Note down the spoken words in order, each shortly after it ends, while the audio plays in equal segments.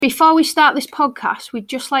Before we start this podcast, we'd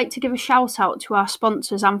just like to give a shout out to our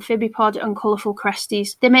sponsors, Amphibipod and Colourful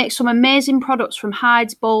Cresties. They make some amazing products from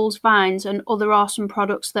hides, bowls, vines and other awesome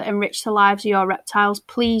products that enrich the lives of your reptiles.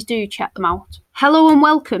 Please do check them out. Hello and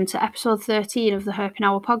welcome to episode 13 of the Herping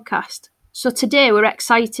Hour podcast. So today we're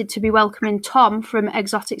excited to be welcoming Tom from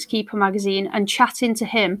Exotics Keeper magazine and chatting to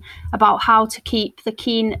him about how to keep the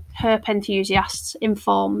keen herp enthusiasts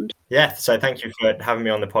informed. Yeah, so thank you for having me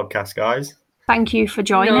on the podcast, guys. Thank you for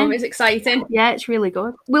joining. No, it's exciting. Yeah, it's really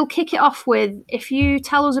good. We'll kick it off with, if you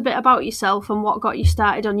tell us a bit about yourself and what got you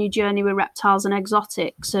started on your journey with reptiles and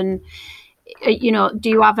exotics, and, you know, do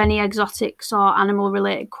you have any exotics or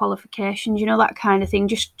animal-related qualifications, you know, that kind of thing,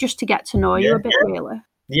 just to get to know you a bit, really.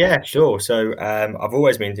 Yeah, sure. So I've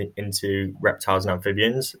always been into reptiles and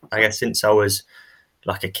amphibians, I guess, since I was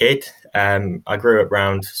like a kid. I grew up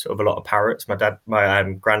around sort of a lot of parrots.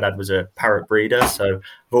 My granddad was a parrot breeder, so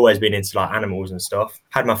I've always been into like animals and stuff.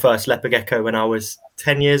 Had my first leopard gecko when I was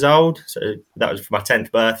 10 years old, so that was for my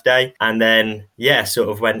 10th birthday. And then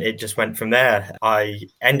it just went from there. I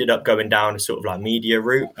ended up going down a sort of like media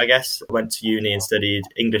route, I guess. I went to uni and studied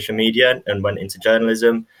English and media and went into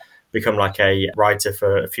journalism, become like a writer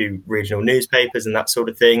for a few regional newspapers and that sort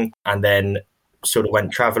of thing, and then sort of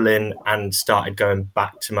went traveling and started going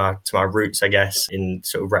back to my roots, I guess, in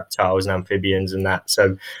sort of reptiles and amphibians and that.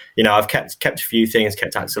 So, you know, I've kept a few things,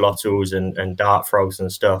 kept axolotls and dart frogs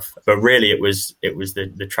and stuff, but really it was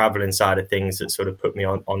the traveling side of things that sort of put me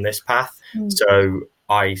on this path. So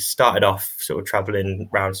I started off sort of traveling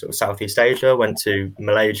around sort of Southeast Asia, went to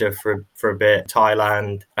Malaysia for a bit,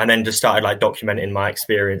 Thailand, and then just started like documenting my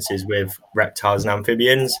experiences with reptiles and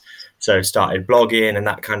amphibians. So started blogging and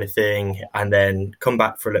that kind of thing, and then come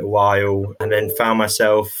back for a little while, and then found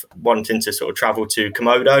myself wanting to sort of travel to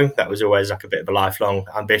Komodo. That was always like a bit of a lifelong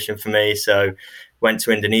ambition for me. So went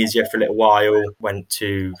to Indonesia for a little while, went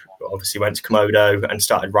to Komodo and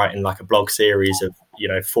started writing like a blog series of,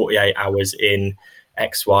 48 hours in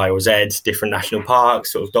X, Y, or Z, different national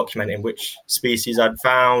parks, sort of documenting which species I'd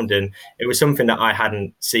found. And it was something that I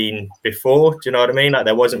hadn't seen before. Do you know what I mean? Like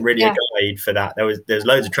there wasn't really a guide for that. There's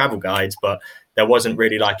loads of travel guides, but there wasn't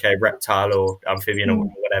really like a reptile or amphibian or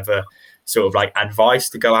whatever sort of like advice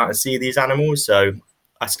to go out and see these animals. So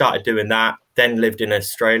I started doing that, then lived in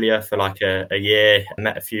Australia for like a year. I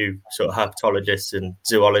met a few sort of herpetologists and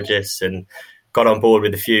zoologists and got on board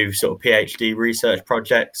with a few sort of PhD research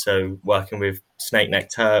projects. So working with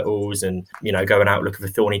snake-necked turtles and, going out looking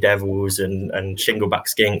for thorny devils and shingleback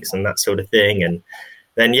skinks and that sort of thing. And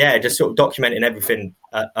then, just sort of documenting everything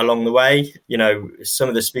along the way. Some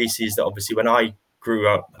of the species that obviously when I grew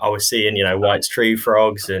up, I was seeing, White's tree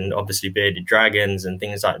frogs and obviously bearded dragons and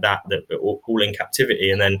things like that were all in captivity.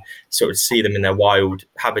 And then sort of see them in their wild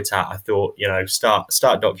habitat. I thought, start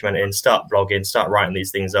documenting, start blogging, start writing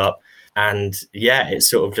these things up. And it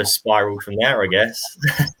sort of just spiraled from there, I guess.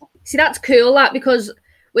 See, that's cool, because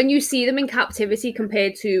when you see them in captivity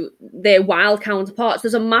compared to their wild counterparts,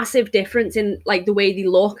 there's a massive difference in like the way they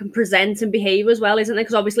look and present and behave as well, isn't there?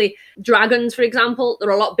 Because obviously dragons, for example, they're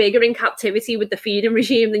a lot bigger in captivity with the feeding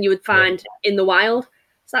regime than you would find in the wild.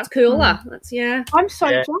 So that's cool. That's I'm so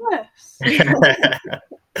jealous.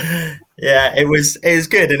 It was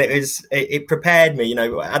good, and it prepared me.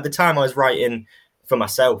 At the time I was writing for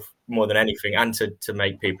myself more than anything, and to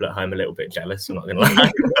make people at home a little bit jealous. I'm not gonna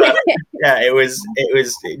lie. It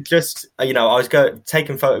was just I was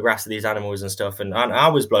taking photographs of these animals and stuff, and I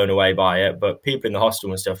was blown away by it. But people in the hostel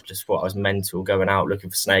and stuff just thought I was mental, going out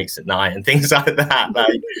looking for snakes at night and things like that.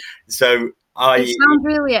 It sounds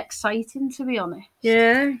really exciting, to be honest.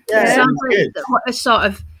 Yeah. It sounds like a sort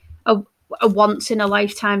of a once in a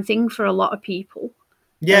lifetime thing for a lot of people.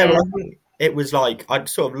 I think it was like I'd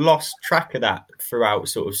sort of lost track of that throughout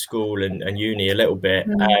sort of school and uni a little bit.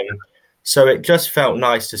 So it just felt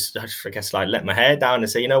nice to, I guess, like let my hair down and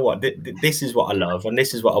say, you know what, this is what I love and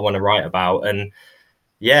this is what I want to write about. And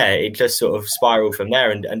it just sort of spiraled from there,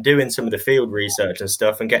 and doing some of the field research and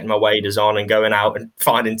stuff and getting my waders on and going out and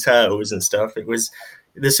finding turtles and stuff. It was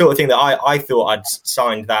the sort of thing that I thought I'd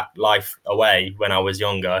signed that life away when I was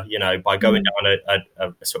younger, by going down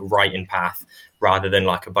a sort of writing path rather than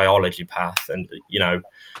like a biology path. And,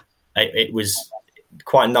 it was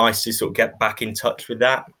quite nice to sort of get back in touch with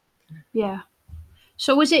that. Yeah.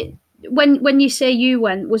 So was it, when you say you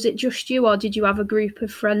went, was it just you, or did you have a group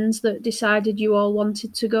of friends that decided you all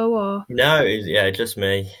wanted to go? Or no, just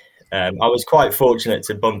me. I was quite fortunate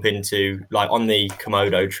to bump into, like, on the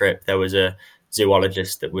Komodo trip, there was a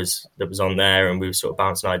zoologist that was on there, and we were sort of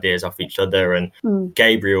bouncing ideas off each other. And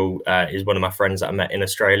Gabriel is one of my friends that I met in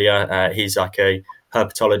Australia. He's like a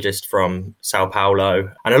herpetologist from Sao Paulo,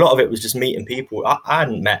 and a lot of it was just meeting people. I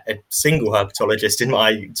hadn't met a single herpetologist in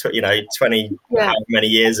my 20 how many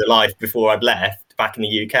years of life before I'd left back in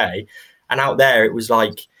the UK, and out there it was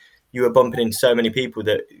like you were bumping into so many people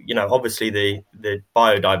that, obviously the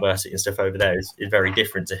biodiversity and stuff over there is very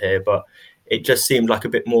different to here, but it just seemed like a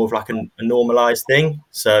bit more of like a normalized thing.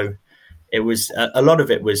 So it was a lot of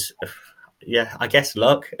it was, I guess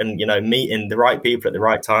luck and, meeting the right people at the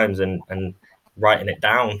right times and writing it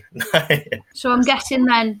down. So I'm guessing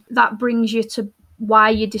then that brings you to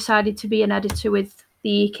why you decided to be an editor with the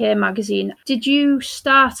EK magazine. Did you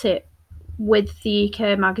start it with the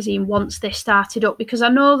EK magazine once they started up? Because I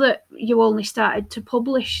know that you only started to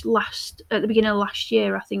publish at the beginning of last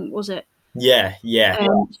year, I think, was it? Yeah.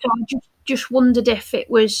 So I just wondered if it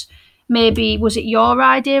was was it your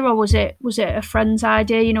idea or was it a friend's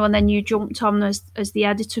idea, and then you jumped on as the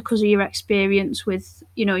editor because of your experience with,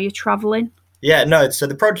 your travelling? Yeah, no, so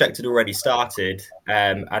the project had already started,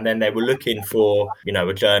 and then they were looking for,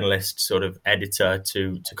 a journalist sort of editor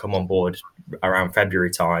to come on board around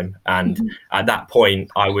February time. And at that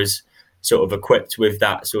point, I was sort of equipped with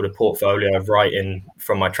that sort of portfolio of writing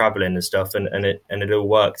from my travelling and stuff, and it all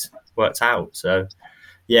worked out. So,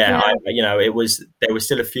 there were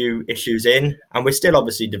still a few issues in, and we're still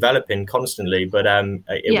obviously developing constantly, but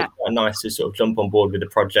it was quite nice to sort of jump on board with the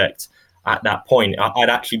project. At that point,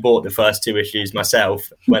 I'd actually bought the first 2 issues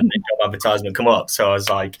myself when the job advertisement come up. So I was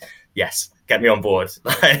like, yes, get me on board.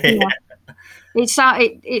 It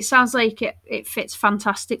sounds like it fits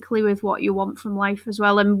fantastically with what you want from life as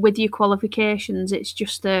well. And with your qualifications, it's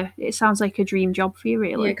just it sounds like a dream job for you,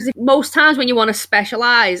 really. Yeah, because most times when you want to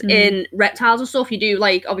specialise in reptiles and stuff, you do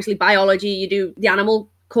like obviously biology, you do the animal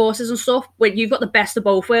courses and stuff, where you've got the best of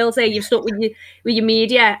both worlds there. You've stuck with your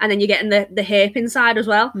media, and then you're getting the herping side as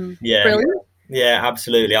well. Yeah, brilliant. Yeah,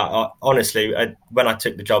 absolutely. I honestly, when I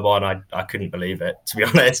took the job on, I couldn't believe it, to be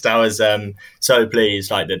honest. I was so pleased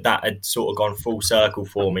like that had sort of gone full circle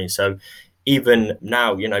for me. So even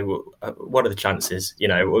now, what are the chances?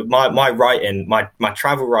 My writing, my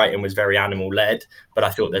travel writing was very animal led, but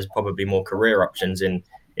I thought there's probably more career options in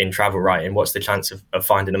travel writing. What's the chance of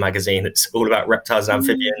finding a magazine that's all about reptiles and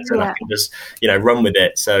amphibians and I can just run with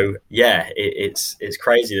it? So it's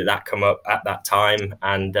crazy that come up at that time,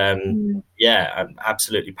 and I'm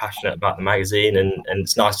absolutely passionate about the magazine, and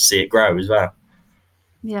it's nice to see it grow as well.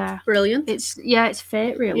 Yeah, brilliant. It's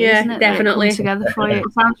fate, really. Yeah, isn't it, definitely together for you.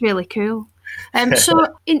 It sounds really cool. So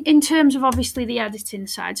in terms of obviously the editing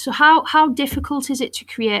side, so how difficult is it to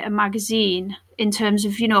create a magazine in terms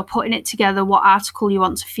of, putting it together, what article you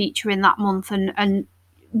want to feature in that month, and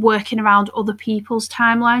working around other people's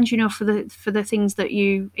timelines, for the things that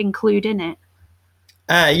you include in it?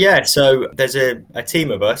 So there's a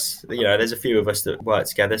team of us, there's a few of us that work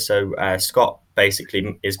together. So Scott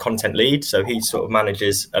basically is content lead, so he sort of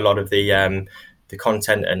manages a lot of the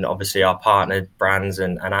content and obviously our partner brands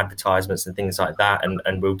and advertisements and things like that,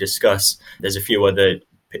 and we'll discuss. There's a few other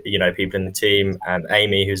people in the team,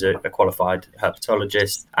 Amy, who's a qualified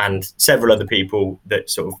herpetologist, and several other people that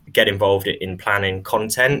sort of get involved in planning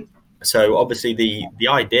content. So obviously the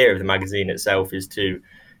idea of the magazine itself is to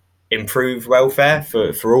improve welfare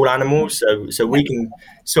for all animals, so we can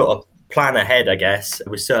sort of plan ahead, I guess,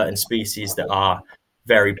 with certain species that are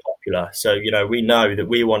very popular. So, we know that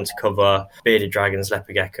we want to cover bearded dragons,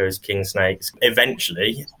 leopard geckos, king snakes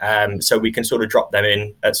eventually. So we can sort of drop them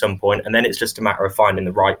in at some point, and then it's just a matter of finding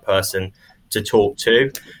the right person to talk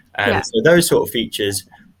to. So those sort of features,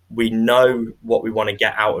 we know what we want to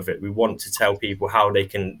get out of it. We want to tell people how they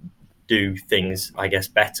can do things, I guess,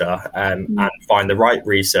 better, and find the right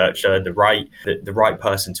researcher, the right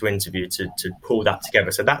person to interview to pull that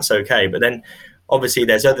together. So that's okay. But then obviously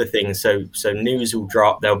there's other things. So news will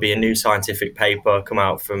drop. There'll be a new scientific paper come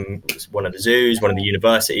out from one of the zoos, one of the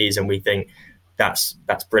universities, and we think that's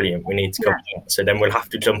brilliant. We need to cover that. So then we'll have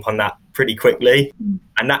to jump on that pretty quickly,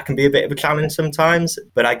 and that can be a bit of a challenge sometimes.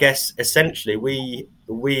 But I guess essentially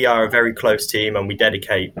we are a very close team, and we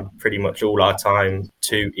dedicate pretty much all our time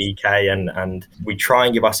to EK, and we try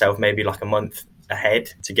and give ourselves maybe like a month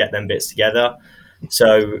ahead to get them bits together.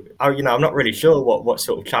 So, I'm not really sure what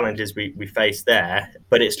sort of challenges we face there,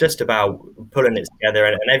 but it's just about pulling it together,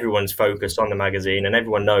 and everyone's focused on the magazine, and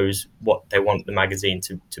everyone knows what they want the magazine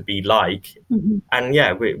to be like. And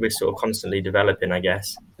we're sort of constantly developing, I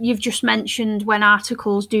guess. You've just mentioned when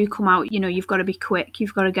articles do come out, you've got to be quick,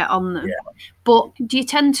 you've got to get on them. But do you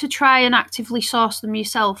tend to try and actively source them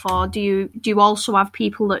yourself, or do you also have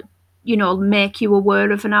people that, make you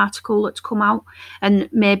aware of an article that's come out and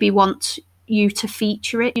maybe want you to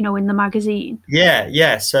feature it, in the magazine?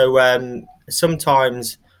 So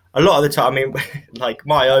sometimes a lot of the time, I mean, like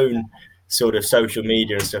my own sort of social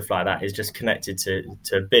media and stuff like that is just connected to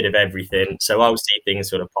a bit of everything. So I'll see things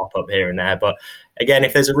sort of pop up here and there. But again,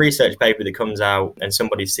 if there's a research paper that comes out and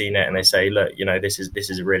somebody's seen it and they say, look, this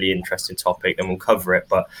is a really interesting topic, then we'll cover it.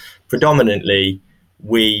 But predominantly,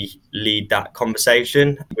 we lead that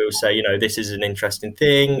conversation. We'll say, this is an interesting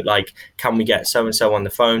thing. Like, can we get so-and-so on the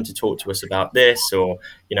phone to talk to us about this? Or,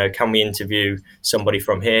 can we interview somebody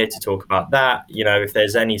from here to talk about that? If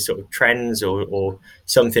there's any sort of trends or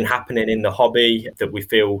something happening in the hobby that we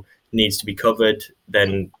feel needs to be covered,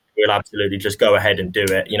 then we'll absolutely just go ahead and do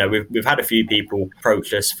it. We've had a few people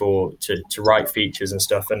approach us to write features and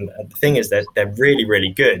stuff. And the thing is that they're really,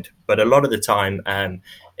 really good. But a lot of the time,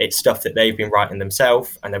 it's stuff that they've been writing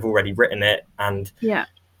themselves and they've already written it. And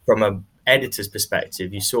from a editor's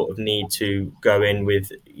perspective, you sort of need to go in with,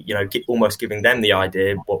 almost giving them the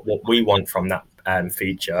idea what we want from that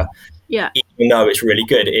feature. Yeah. Even though it's really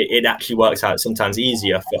good, it actually works out sometimes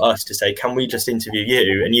easier for us to say, can we just interview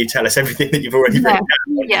you and you tell us everything that you've already written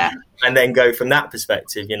down? Yeah. And then go from that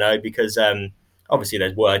perspective, because obviously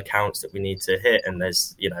there's word counts that we need to hit, and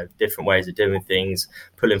there's, different ways of doing things.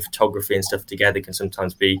 Pulling photography and stuff together can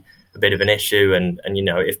sometimes be a bit of an issue. And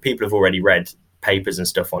if people have already read papers and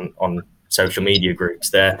stuff on social media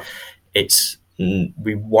groups,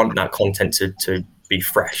 we want that content to be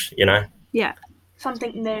fresh, Yeah.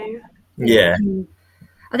 Something new. Yeah.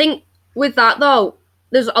 I think with that though,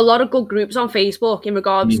 there's a lot of good groups on Facebook in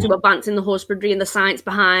regards to advancing the husbandry and the science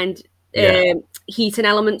behind heating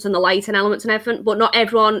elements and the lighting elements and everything, but not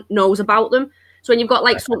everyone knows about them. So when you've got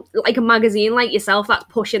like a magazine like yourself that's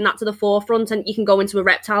pushing that to the forefront, and you can go into a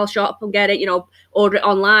reptile shop and get it, order it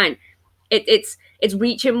online, it's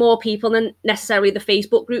reaching more people than necessarily the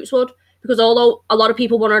Facebook groups would, because although a lot of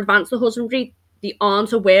people want to advance the husbandry, they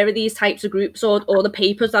aren't aware of these types of groups or the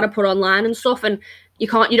papers that are put online and stuff, and you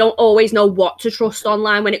don't always know what to trust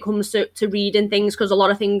online when it comes to reading things, because a lot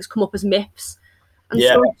of things come up as myths and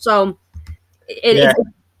stuff. So it's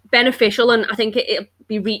beneficial, and I think it'll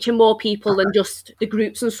be reaching more people than just the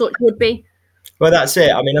groups and such would be. Well, that's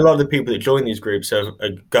it. I mean, a lot of the people that join these groups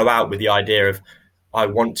go out with the idea of, I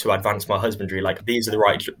want to advance my husbandry. Like, these are the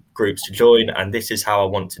right groups to join, and this is how I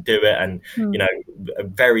want to do it. And,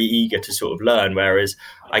 very eager to sort of learn. Whereas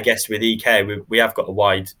I guess with EK, we have got a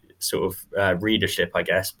wide sort of readership, I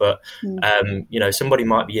guess. But, somebody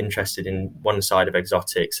might be interested in one side of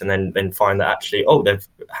exotics and then find that actually,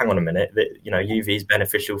 hang on a minute, that, UV is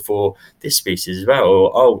beneficial for this species as well.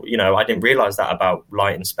 Or, I didn't realize that about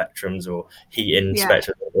lighting spectrums or heating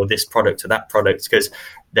spectrums or this product or that product, because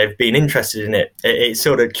they've been interested in it. It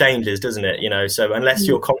sort of changes, doesn't it? So unless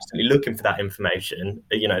you're constantly looking for that information,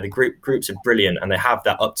 the groups are brilliant, and they have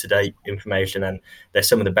that up-to-date information, and they're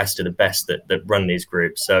some of the best that run these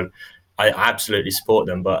groups. So I absolutely support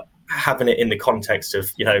them, but having it in the context of,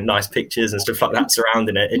 nice pictures and stuff like that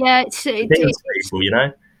surrounding it. It's people,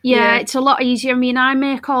 Yeah, it's a lot easier. I mean, I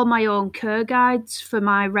make all my own cur guides for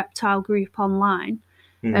my reptile group online.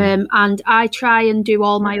 And I try and do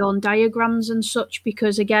all my own diagrams and such,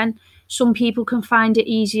 because again, some people can find it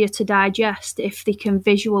easier to digest if they can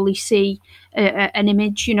visually see an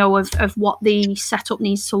image, of what the setup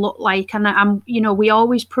needs to look like. And we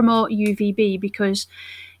always promote UVB because,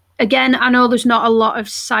 again, I know there's not a lot of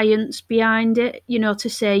science behind it, to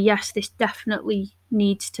say, yes, this definitely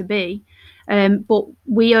needs to be. But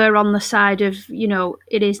we are on the side of,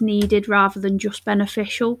 it is needed rather than just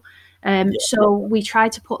beneficial. So we try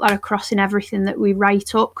to put that across in everything that we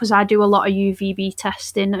write up, because I do a lot of UVB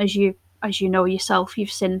testing, as you know yourself.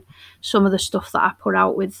 You've seen some of the stuff that I put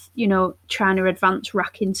out with, trying to advance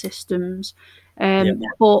racking systems.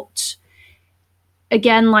 But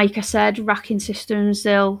again, like I said, racking systems,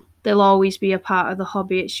 they'll always be a part of the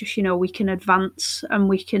hobby. It's just, we can advance and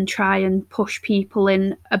we can try and push people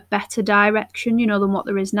in a better direction, than what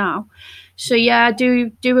there is now. So yeah, I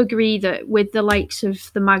do agree that with the likes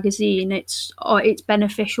of the magazine, it's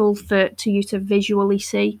beneficial to you to visually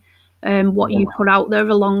see what you put out there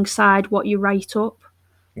alongside what you write up.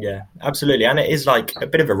 Yeah, absolutely. And it is like a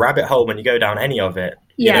bit of a rabbit hole when you go down any of it.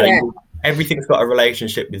 Everything's got a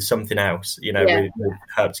relationship with something else, with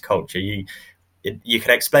herpetoculture. You can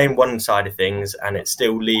explain one side of things and it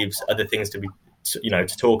still leaves other things to be,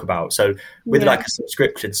 to talk about. So with like a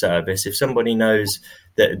subscription service, if somebody knows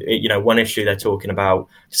that, one issue they're talking about,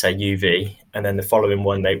 say UV, and then the following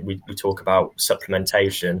one we talk about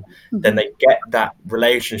supplementation, then they get that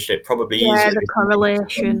relationship probably easier. The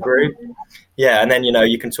correlation. Group. Yeah, and then,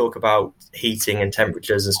 you can talk about heating and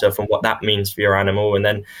temperatures and stuff and what that means for your animal. And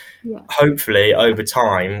then hopefully over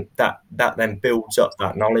time that then builds up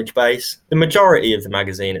that knowledge base. The majority of the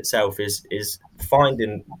magazine itself is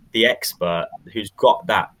finding the expert who's got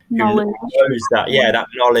that knowledge, who knows that, that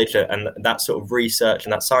knowledge and that sort of research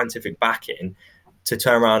and that scientific backing to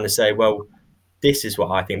turn around and say, well, this is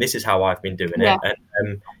what I think, this is how I've been doing it.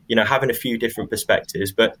 And, having a few different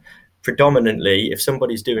perspectives, but predominantly if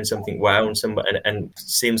somebody's doing something well and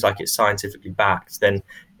seems like it's scientifically backed, then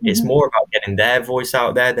it's more about getting their voice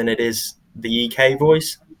out there than it is the EK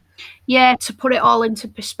voice. Yeah, to put it all into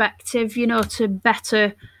perspective,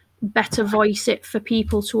 to better voice it for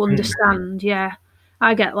people to understand. Yeah,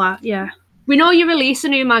 I get that. Yeah. We know you release a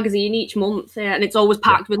new magazine each month, and it's always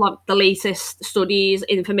packed with like the latest studies,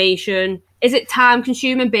 information. Is it time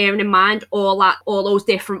consuming, bearing in mind all those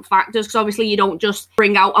different factors? Because obviously you don't just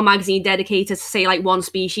bring out a magazine dedicated to say like one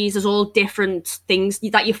species. There's all different things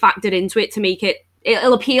that you factored into it to make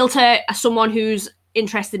it'll appeal to someone who's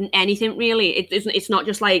interested in anything really. It's not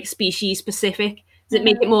just like species specific. Does it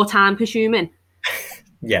make it more time consuming?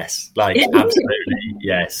 Yes, like absolutely.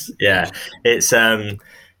 Yes, yeah. It's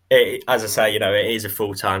as I say, it is a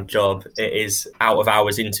full-time job. It is out of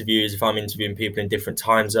hours interviews. If I'm interviewing people in different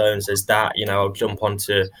time zones, there's that, I'll jump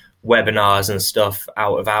onto webinars and stuff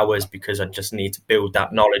out of hours because I just need to build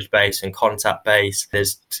that knowledge base and contact base.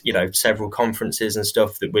 There's, several conferences and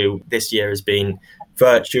stuff that this year has been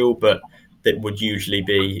virtual, but that would usually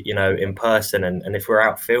be, in person. And if we're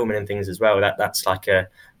out filming and things as well, that's like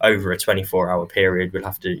over a 24-hour period. We'll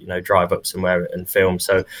have to, drive up somewhere and film.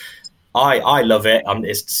 So I love it.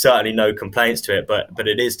 It's certainly no complaints to it, but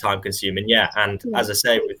it is time consuming. Yeah. And as I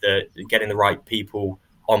say, with getting the right people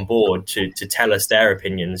on board to tell us their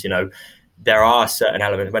opinions, there are certain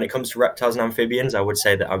elements when it comes to reptiles and amphibians. I would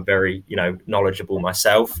say that I'm very, knowledgeable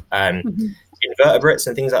myself. Invertebrates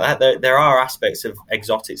and things like that. There are aspects of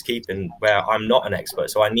exotics keeping where I'm not an expert.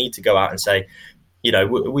 So I need to go out and say,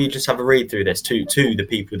 we just have a read through this to the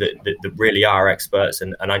people that really are experts.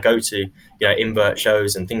 And I go to, invert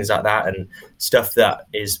shows and things like that and stuff that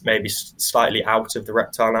is maybe slightly out of the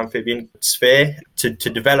reptile and amphibian sphere to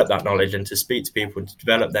develop that knowledge and to speak to people, to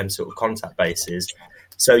develop them sort of contact bases.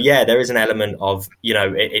 So, yeah, there is an element of,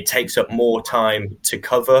 it takes up more time to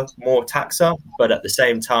cover more taxa, but at the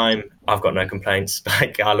same time, I've got no complaints.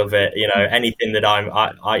 Like, I love it. Anything that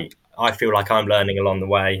I feel like I'm learning along the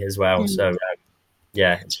way as well. So,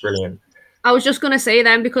 yeah, it's brilliant. I was just going to say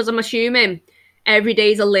then, because I'm assuming every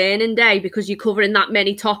day's a learning day because you're covering that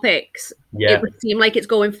many topics. Yeah. It would seem like it's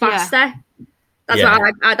going faster.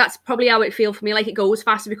 Yeah. That's probably how it feels for me. Like it goes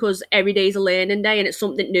faster because every day's a learning day and it's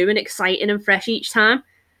something new and exciting and fresh each time,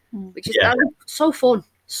 which is so fun.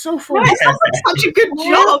 So fun. No, it sounds like such a good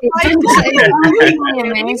job.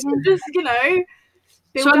 Just,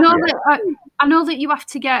 So I know that you have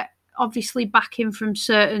to get obviously backing from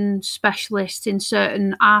certain specialists in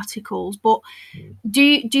certain articles, but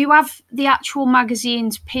do you have the actual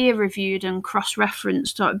magazines peer reviewed and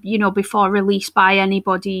cross-referenced, before release by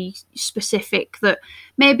anybody specific that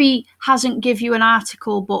maybe hasn't give you an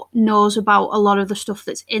article but knows about a lot of the stuff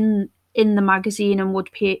that's in the magazine and would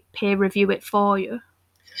peer review it for you?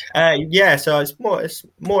 So it's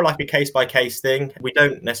more like a case-by-case thing. We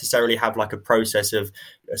don't necessarily have like a process of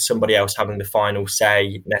somebody else having the final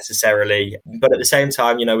say necessarily. But at the same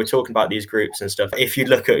time, we're talking about these groups and stuff. If you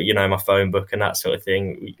look at, my phone book and that sort of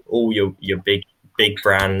thing, all your big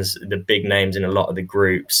brands, the big names in a lot of the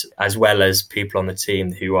groups, as well as people on the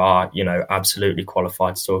team who are, absolutely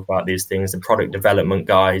qualified to talk about these things. The product development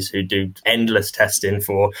guys who do endless testing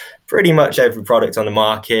for pretty much every product on the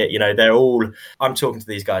market. I'm talking to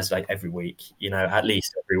these guys like every week, at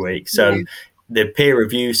least every week. So the peer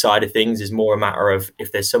review side of things is more a matter of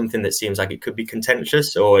if there's something that seems like it could be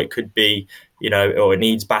contentious or it could be, or it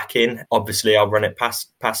needs backing. Obviously, I'll run it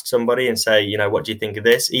past somebody and say, what do you think of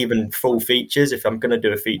this? Even full features. If I'm going to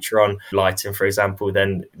do a feature on lighting, for example,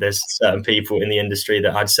 then there's certain people in the industry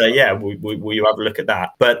that I'd say, will you have a look at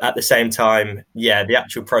that? But at the same time, the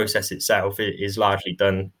actual process itself is largely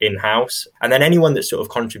done in-house. And then anyone that's sort of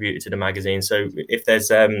contributed to the magazine. So if there's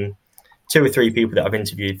 2 or 3 people that I've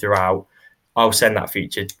interviewed throughout, I'll send that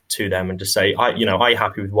feature to them and just say, are you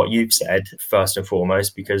happy with what you've said first and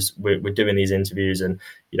foremost, because we're doing these interviews and,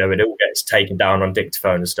 it all gets taken down on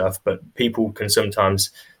dictaphone and stuff, but people can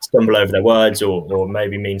sometimes stumble over their words or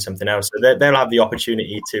maybe mean something else. So they'll have the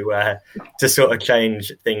opportunity to sort of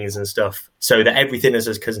change things and stuff so that everything is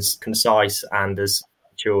as concise and as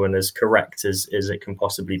factual and as correct as it can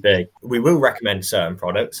possibly be. We will recommend certain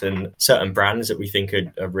products and certain brands that we think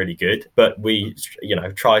are really good, but we,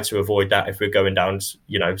 try to avoid that if we're going down,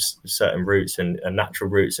 certain routes and natural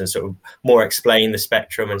routes, and sort of more explain the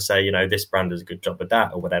spectrum and say, this brand does a good job of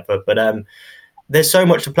that or whatever. But there's so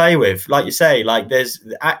much to play with. Like you say,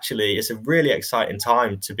 it's a really exciting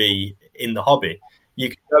time to be in the hobby. You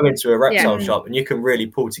can go into a reptile shop and you can really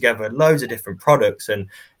pull together loads of different products and,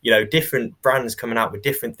 different brands coming out with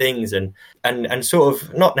different things and sort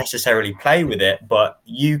of not necessarily play with it, but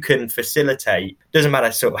you can facilitate, doesn't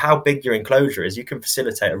matter sort of how big your enclosure is, you can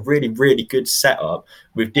facilitate a really, really good setup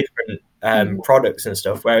with different products and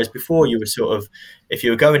stuff. Whereas before you were sort of, if you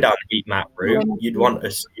were going down the heat map route, you'd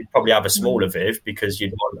probably have a smaller Viv because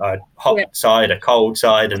you'd want a hot side, a cold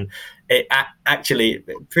side, and it actually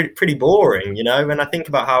pretty boring, And I think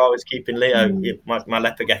about how I was keeping Leo, my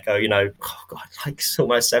leopard gecko, like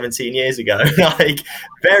almost 17 years ago, like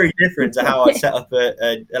very different to how I set up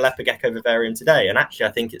a leopard gecko vivarium today. And actually,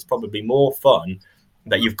 I think it's probably more fun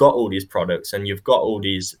that you've got all these products and you've got all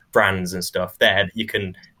these brands and stuff there that you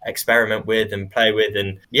can experiment with and play with.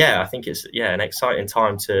 And I think it's an exciting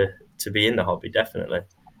time to be in the hobby. Definitely,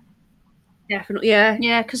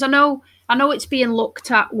 because I know it's being looked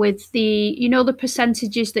at with the the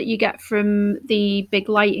percentages that you get from the big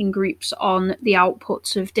lighting groups on the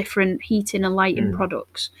outputs of different heating and lighting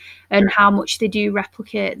products, and how much they do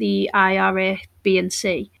replicate the IRA B and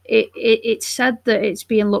C. It's said that it's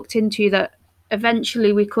being looked into that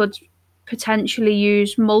eventually we could potentially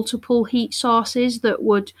use multiple heat sources that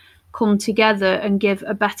would come together and give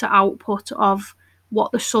a better output of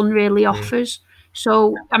what the sun really offers.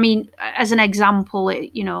 So, I mean, as an example,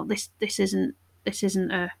 this isn't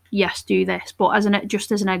a yes, do this, but as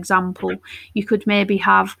an example, you could maybe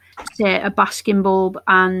have, say, a basking bulb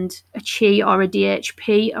and a Chi or a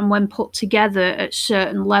DHP, and when put together at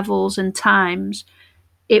certain levels and times,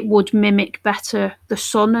 it would mimic better the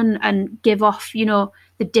sun and give off,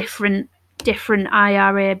 the different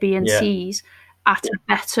IRA, B and C's at a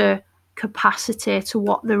better capacity to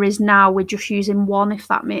what there is now. We're just using one, if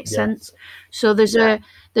that makes sense. So there's a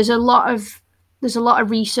lot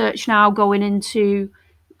of research now going into,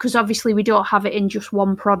 because obviously we don't have it in just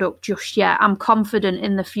one product just yet. I'm confident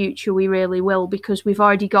in the future we really will, because we've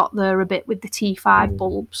already got there a bit with the T5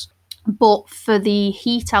 bulbs. But for the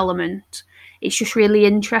heat element, it's just really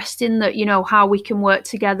interesting that, how we can work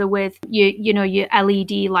together with your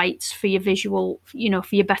LED lights for your visual, for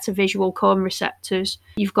your better visual cone receptors.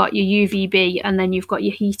 You've got your UVB, and then you've got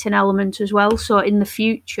your heating element as well. So in the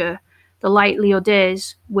future, the Light Leo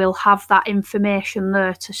days will have that information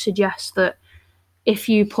there to suggest that if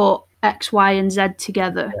you put X, Y, and Z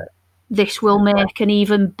together, this will make an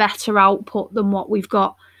even better output than what we've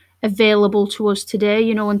got available to us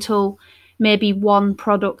today, until maybe one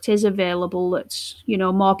product is available that's,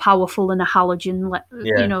 more powerful than a halogen,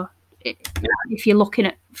 if you're looking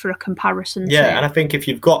at for a comparison. Yeah, and I think if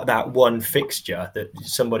you've got that one fixture that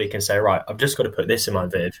somebody can say, right, I've just got to put this in my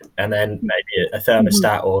Viv, and then maybe a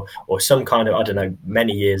thermostat or some kind of, I don't know,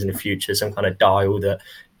 many years in the future, some kind of dial that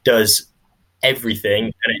does everything,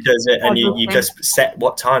 and it does it, and you just set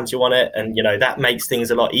what times you want it, and, that makes things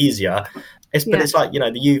a lot easier. But it's like, the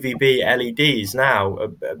UVB LEDs now are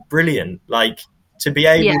brilliant. Like, to be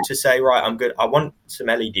able to say, right, I'm good, I want some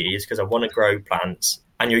LEDs because I want to grow plants,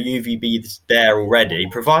 and your UVB is there already,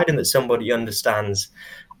 providing that somebody understands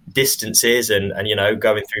distances and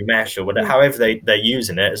going through mesh or whatever, however they're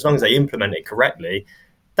using it, as long as they implement it correctly,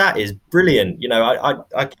 that is brilliant. I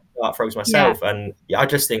art frogs myself, and I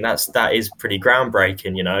just think that is pretty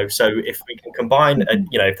groundbreaking. So if we can combine,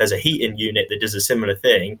 if there's a heating unit that does a similar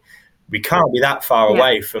thing, we can't be that far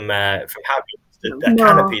away from having a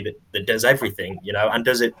canopy that does everything, and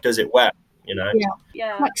does it well,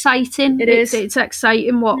 It's exciting. It's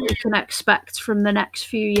exciting what we can expect from the next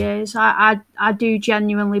few years. I do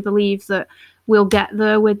genuinely believe that we'll get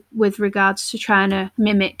there with regards to trying to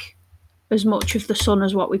mimic as much of the sun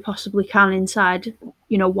as what we possibly can inside,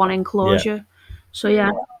 one enclosure.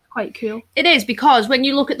 So quite cool. It is, because when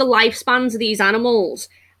you look at the lifespans of these animals,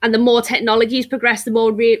 and the more technologies progress, the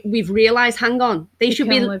more we've realised, hang on, they should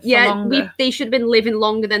be they should have been living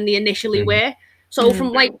longer than they initially were. So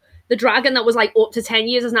from like the dragon that was like up to 10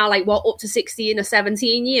 years is now like up to 16 or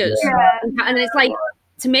 17 years. And it's like,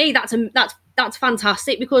 to me, that's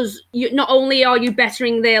fantastic, because you not only are you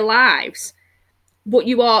bettering their lives, but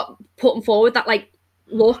you are putting forward that, like,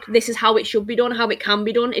 look, this is how it should be done, how it can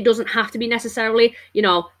be done. It doesn't have to be necessarily,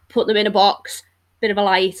 put them in a box, bit of a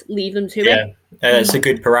light, leave them to it. It's a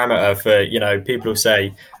good parameter for, people who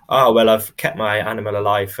say, oh, well, I've kept my animal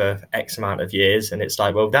alive for X amount of years. And it's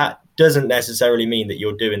like, well, that doesn't necessarily mean that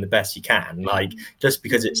you're doing the best you can. Like, just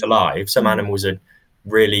because it's alive, some animals are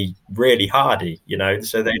really, really hardy, you know,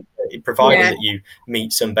 so they, provided that you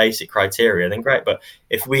meet some basic criteria, then great. But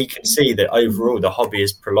if we can see that overall the hobby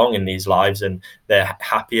is prolonging these lives and they're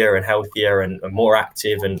happier and healthier and more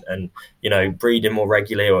active and you know, breeding more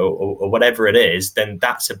regularly or whatever it is, then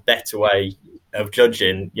that's a better way of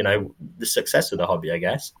judging, you know, the success of the hobby, I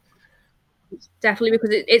guess. Definitely,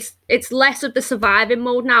 because it's less of the surviving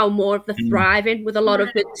mode now, more of the thriving, with a lot of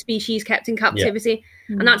the species kept in captivity.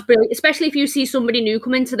 And that's brilliant, especially if you see somebody new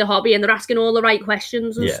come into the hobby and they're asking all the right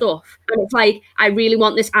questions and stuff. And it's like, I really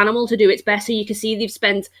want this animal to do its best. So you can see they've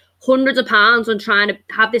spent hundreds of pounds on trying to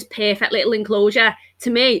have this perfect little enclosure. To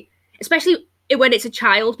me, especially when it's a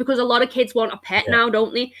child, because a lot of kids want a pet now,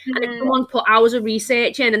 don't they? And if someone's put hours of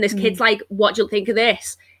research in and this kid's like, what do you think of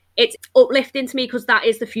this? It's uplifting to me, because that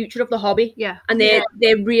is the future of the hobby. And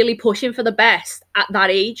they're really pushing for the best at that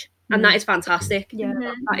age. And that is fantastic.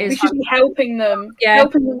 That is, we should be helping them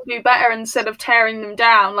do better instead of tearing them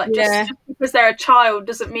down. Like, just because they're a child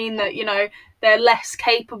doesn't mean that, you know, they're less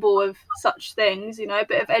capable of such things. You know, a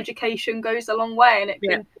bit of education goes a long way, and it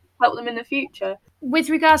can help them in the future. With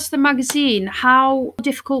regards to the magazine, how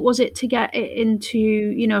difficult was it to get it into,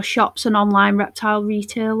 you know, shops and online reptile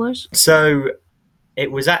retailers? So it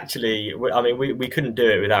was actually, I mean, we couldn't do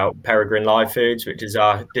it without Peregrine Live Foods, which is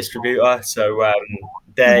our distributor. So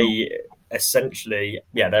they essentially,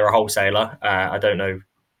 they're a wholesaler. I don't know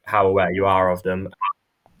how aware you are of them.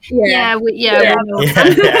 So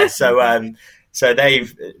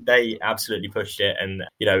they absolutely pushed it, and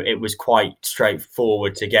you know, it was quite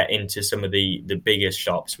straightforward to get into some of the biggest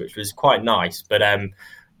shops, which was quite nice. But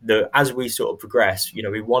as we sort of progress, you know,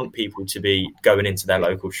 we want people to be going into their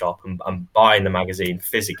local shop and buying the magazine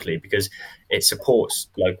physically, because it supports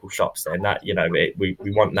local shops. Then that, you know, we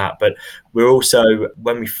want that. But we're also,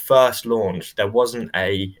 when we first launched, there wasn't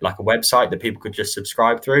a website that people could just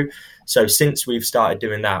subscribe through. So since we've started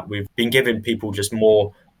doing that, we've been giving people just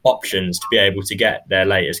more options to be able to get their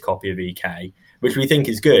latest copy of EK, which we think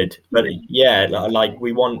is good. But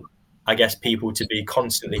we want, I guess, people to be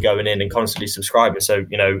constantly going in and constantly subscribing. So,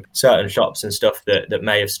 you know, certain shops and stuff that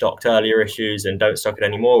may have stocked earlier issues and don't stock it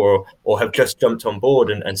anymore, or have just jumped on board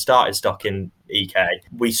and started stocking EK.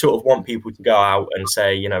 We sort of want people to go out and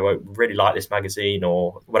say, you know, I really like this magazine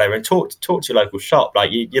or whatever, and talk to your local shop. Like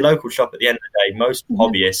your local shop, at the end of the day, most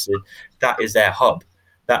hobbyists, that is their hub.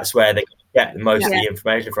 That's where they get most of the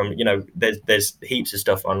information from. You know, there's heaps of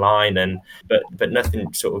stuff online, but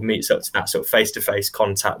nothing sort of meets up to that sort of face-to-face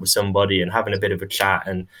contact with somebody and having a bit of a chat,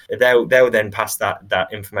 and they'll then pass that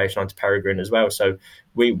information on to Peregrine as well. So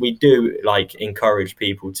we do encourage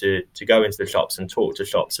people to go into the shops and talk to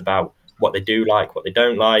shops about what they do like, what they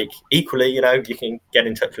don't like. Equally, you know, you can get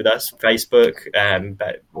in touch with us, Facebook,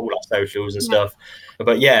 all our socials and stuff.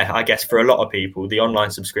 But I guess for a lot of people, the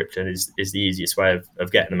online subscription is the easiest way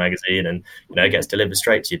of getting the magazine, and you know, it gets delivered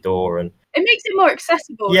straight to your door, and it makes it more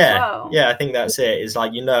accessible as well. Yeah, I think that's it. It's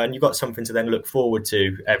like, you know, and you've got something to then look forward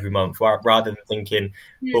to every month, rather than thinking,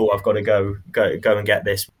 I've got to go and get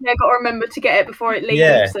this. Yeah, got to remember to get it before it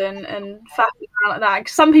leaves and faff around like that.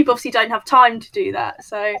 'Cause some people obviously don't have time to do that,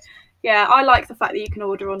 so. Yeah, I like the fact that you can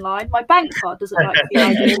order online. My bank card doesn't like the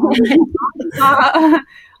idea.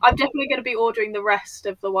 I'm definitely going to be ordering the rest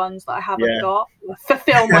of the ones that I haven't got to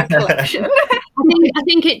fulfill my collection. I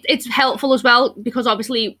think it's helpful as well, because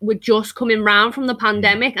obviously we're just coming round from the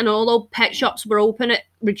pandemic, and although pet shops were open at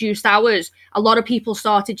reduced hours, a lot of people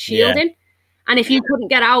started shielding. And if you couldn't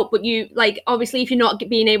get out, but you, obviously, if you're not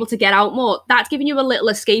being able to get out more, that's giving you a little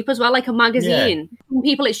escape as well, like a magazine. Some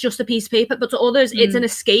people, it's just a piece of paper, but to others, it's an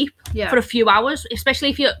escape for a few hours, especially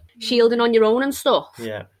if you're shielding on your own and stuff.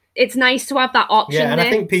 Yeah. It's nice to have that option. Yeah, and I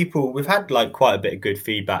think we've had quite a bit of good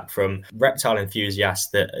feedback from reptile enthusiasts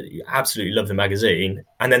that absolutely love the magazine,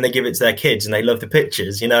 and then they give it to their kids and they love the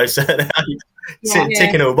pictures, you know, so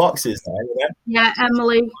ticking all boxes there, you know? Yeah,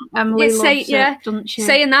 Emily loves it, doesn't she?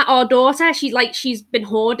 Saying that, our daughter, she's been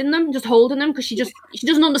holding them, because she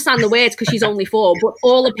doesn't understand the words because she's only 4, but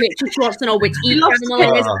all the pictures, she wants to know which each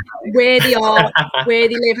animal is, where they are, where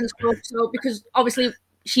they live and stuff. So, because obviously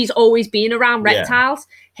she's always been around reptiles.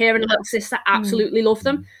 Her and her little sister absolutely love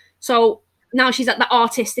them. So now she's at the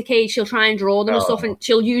artistic age, she'll try and draw them and stuff, and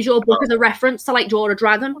she'll use your book as a reference to draw a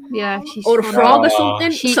dragon, or a frog or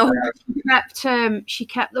something. She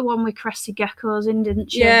kept the one with crested geckos in,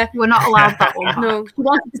 didn't she? Yeah, we're not allowed that one. No, she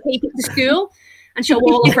wanted to take it to school and show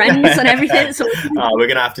all her friends and everything. So we're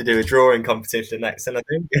gonna have to do a drawing competition next, and I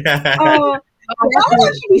think. That would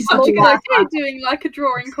actually be such a good idea, doing a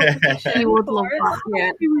drawing competition. You would love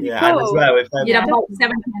that. Yeah, and as well, you'd have about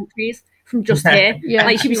 7 entries. from just here.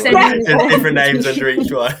 Like she'd be sending different names under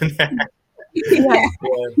each one.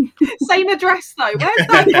 Same address though. Where's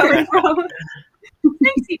that coming from?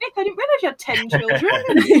 Stacey, Nick, I didn't realise you had 10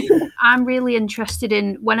 children. I'm really interested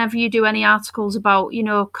in whenever you do any articles about,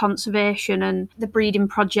 conservation and the breeding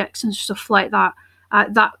projects and stuff like that.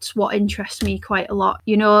 That's what interests me quite a lot.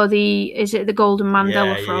 Is it the golden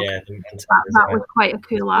Mandela frog? Yeah. That was quite a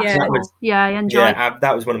cool article. I enjoyed it. Yeah,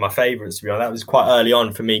 that was one of my favourites, to be honest. That was quite early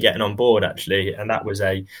on for me getting on board, actually. And that was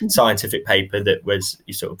a scientific paper that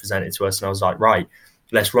you sort of presented to us. And I was like, right,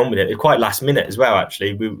 let's run with it. It was quite last minute as well,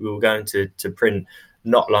 actually. We were going to print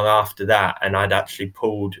not long after that. And I'd actually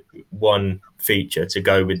pulled one feature to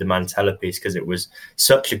go with the Mantella piece because it was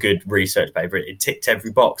such a good research paper. It ticked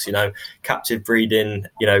every box, captive breeding,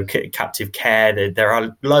 captive care. There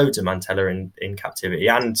are loads of Mantella in captivity,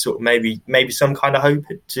 and sort of maybe some kind of hope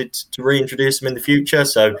to reintroduce them in the future.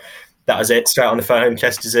 So that was it. Straight on the phone,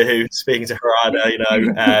 Chester Zoo, speaking to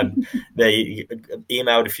Harada. They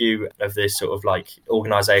emailed a few of the sort of like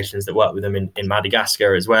organisations that work with them in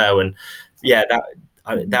Madagascar as well. And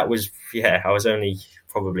that was I was only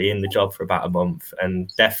probably in the job for about a month,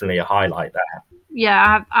 and definitely a highlight there.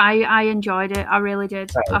 Yeah, I enjoyed it. I really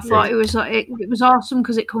did. I thought it was awesome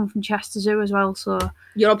because it come from Chester Zoo as well. So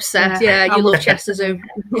you're obsessed. Yeah, you love Chester Zoo.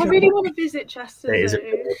 I really want to visit Chester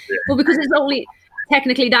Zoo. Well, because it's only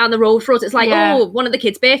technically down the road for us. It's like, one of the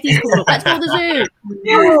kids' birthdays coming up. Let's go to the zoo.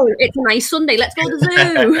 It's a nice Sunday. Let's go to the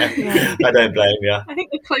zoo. I don't blame you. I think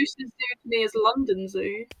the closest zoo to me is London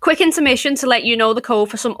Zoo. Quick intermission to let you know the code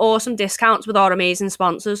for some awesome discounts with our amazing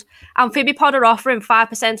sponsors. Amphibipod are offering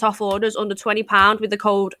 5% off orders under £20 with the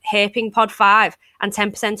code HerpingPod5 and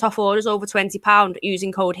 10% off orders over £20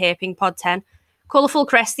 using code HerpingPod10. Colourful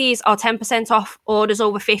Cresties are 10% off orders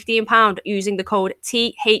over £15 using the code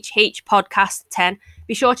THHPodcast10.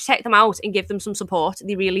 Be sure to check them out and give them some support.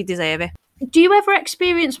 They really deserve it. Do you ever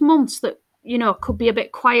experience months that, could be a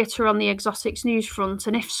bit quieter on the exotics news front?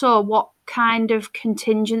 And if so, what kind of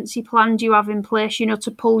contingency plan do you have in place,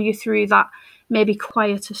 to pull you through that maybe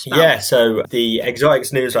quieter spell? Yeah, so the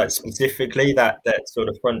exotics news, like specifically that sort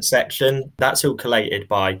of front section, that's all collated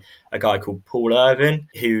by a guy called Paul Irvin,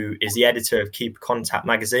 who is the editor of Keep Contact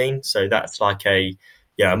magazine. So that's like a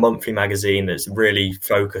monthly magazine that's really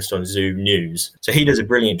focused on zoo news. So he does a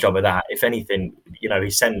brilliant job of that. If anything,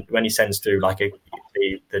 when he sends through like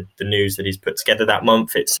the news that he's put together that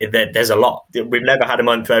month, there's a lot. We've never had a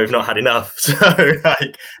month where we've not had enough. So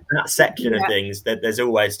like that section of things, there's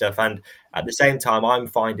always stuff. And at the same time, I'm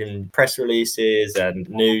finding press releases and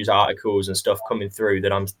news articles and stuff coming through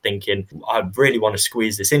that I'm thinking, I really want to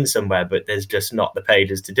squeeze this in somewhere, but there's just not the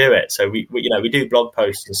pages to do it. So we do blog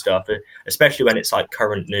posts and stuff, especially when it's like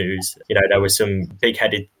current news. There was some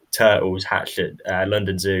big-headed turtles hatched at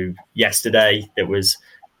London Zoo yesterday. That was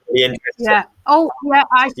really interesting. Yeah. Oh, yeah,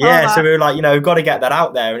 I saw that. So we were like, we've got to get that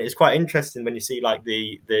out there. And it's quite interesting when you see like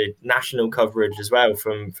the national coverage as well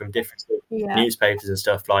from different newspapers and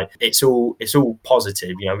stuff. Like it's all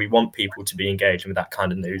positive. We want people to be engaging with that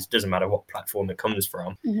kind of news. Doesn't matter what platform it comes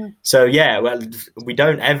from. Mm-hmm. So we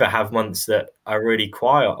don't ever have months that are really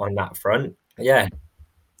quiet on that front. Yeah.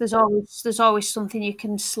 There's always something you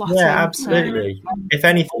can slot in. Yeah, absolutely. If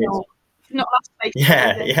anything, not last week.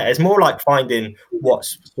 It's more like finding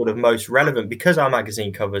what's sort of most relevant, because our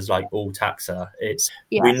magazine covers like all taxa.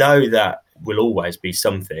 We know that will always be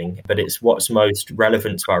something, but it's what's most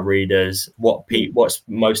relevant to our readers, what's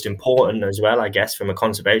most important as well, I guess, from a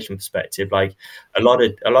conservation perspective. Like a lot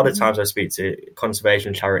of times I speak to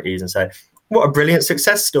conservation charities and say, what a brilliant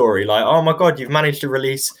success story. Like, oh my God, you've managed to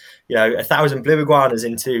release, 1,000 blue iguanas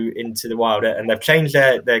into the wild, and they've changed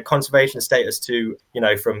their conservation status to,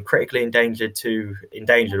 from critically endangered to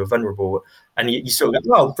endangered or vulnerable. And you sort of go,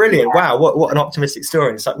 oh, brilliant. Wow. What an optimistic story.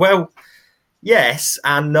 And it's like, well, yes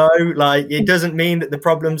and no. Like, it doesn't mean that the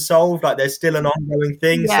problem's solved. Like, there's still an ongoing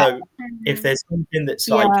thing. Yeah. So if there's something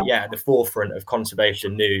that's at the forefront of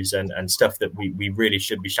conservation news and stuff that we really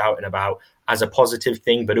should be shouting about as a positive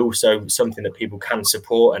thing, but also something that people can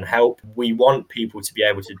support and help, we want people to be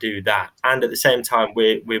able to do that. And at the same time,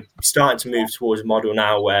 we're starting to move towards a model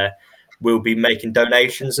now where we'll be making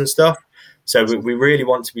donations and stuff. So we really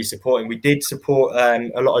want to be supporting. We did support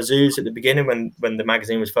a lot of zoos at the beginning when the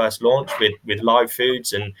magazine was first launched with live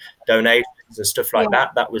foods and donations and stuff like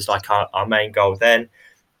that. That was like our main goal then.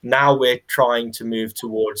 Now we're trying to move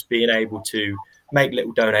towards being able to make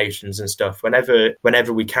little donations and stuff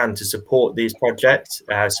whenever we can to support these projects.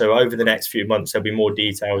 So over the next few months, there'll be more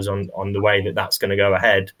details on the way that's going to go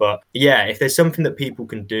ahead. But yeah, if there's something that people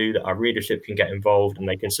can do, that our readership can get involved and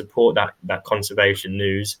they can support that conservation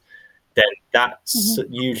news, then that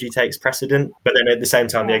usually takes precedent. But then at the same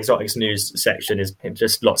time, the exotics news section is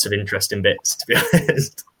just lots of interesting bits, to be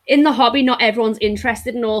honest. In the hobby, not everyone's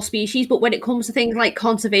interested in all species, but when it comes to things like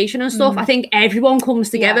conservation and stuff, I think everyone comes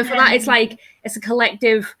together for that. It's like, it's a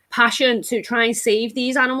collective passion to try and save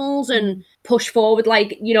these animals and push forward,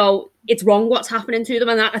 like, you know, it's wrong what's happening to them.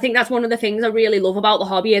 And I think that's one of the things I really love about the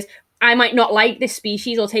hobby is I might not like this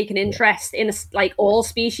species or take an interest in like all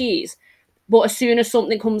species, but as soon as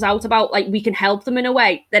something comes out about like we can help them in a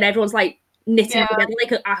way, then everyone's like knitting together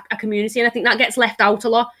like a community. And I think that gets left out a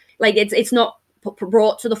lot. Like it's not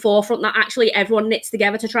brought to the forefront that actually everyone knits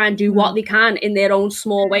together to try and do what they can in their own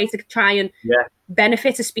small way to try and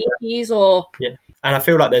benefit a species or and I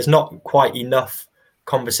feel like there's not quite enough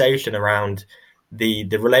conversation around the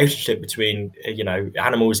relationship between, you know,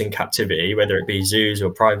 animals in captivity, whether it be zoos or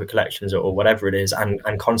private collections or whatever it is, and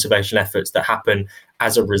conservation efforts that happen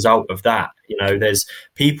as a result of that. You know, there's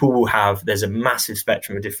a massive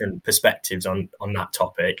spectrum of different perspectives on that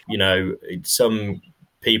topic. You know, some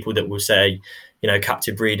people that will say, you know,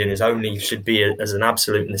 captive breeding should be as an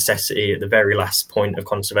absolute necessity at the very last point of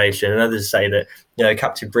conservation. And others say that, you know,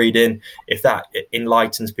 captive breeding, if that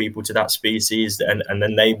enlightens people to that species and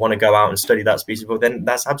then they want to go out and study that species, well, then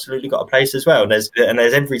that's absolutely got a place as well. And there's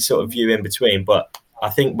every sort of view in between. But I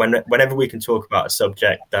think whenever we can talk about a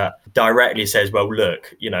subject that directly says, well,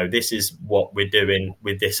 look, you know, this is what we're doing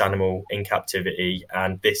with this animal in captivity,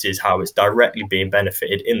 and this is how it's directly being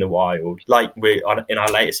benefited in the wild. Like in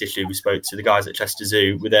our latest issue, we spoke to the guys at Chester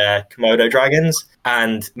Zoo with their Komodo dragons,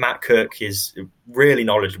 and Matt Cook is a really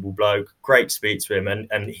knowledgeable bloke, great to speak to him,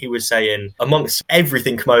 and he was saying, amongst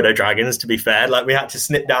everything Komodo dragons, to be fair, like we had to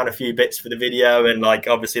snip down a few bits for the video, and like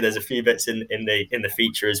obviously there's a few bits in the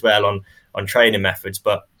feature as well on training methods,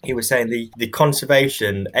 but he was saying the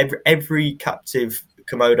conservation, every captive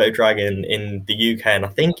Komodo dragon in the UK and I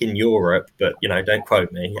think in Europe, but you know, don't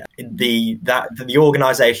quote me, the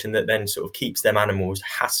organisation that then sort of keeps them animals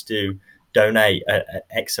has to donate a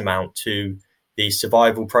X amount to the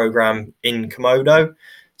survival program in Komodo.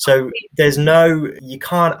 So you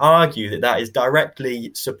can't argue that is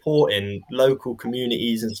directly supporting local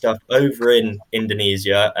communities and stuff over in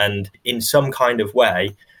Indonesia and in some kind of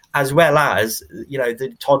way, as well as, you know, the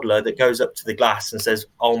toddler that goes up to the glass and says,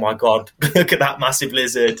 oh my God, look at that massive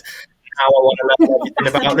lizard. How I want to learn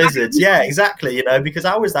everything about lizards. Yeah, exactly. You know, because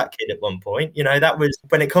I was that kid at one point. You know, that was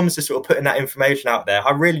when it comes to sort of putting that information out there.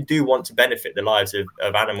 I really do want to benefit the lives of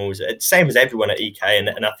animals. Same as everyone at EK,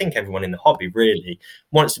 and I think everyone in the hobby really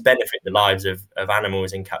wants to benefit the lives of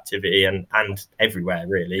animals in captivity and everywhere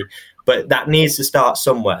really. But that needs to start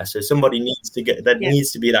somewhere. So somebody needs to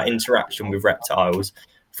needs to be that interaction with reptiles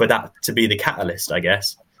for that to be the catalyst, I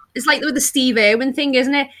guess. It's like with the Steve Irwin thing,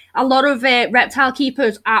 isn't it? A lot of reptile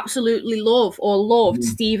keepers absolutely loved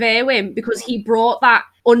Steve Irwin because he brought that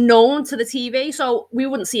unknown to the TV. So we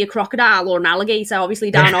wouldn't see a crocodile or an alligator,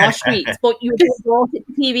 obviously, down our streets, but you just brought it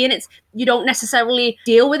to TV and you don't necessarily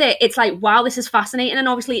deal with it. It's like, wow, this is fascinating. And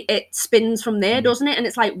obviously it spins from there, doesn't it? And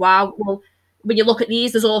it's like, wow, well, when you look at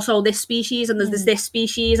these, there's also this species and there's this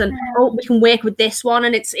species and we can work with this one.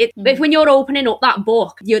 And it's if when you're opening up that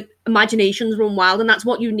book, your imaginations run wild, and that's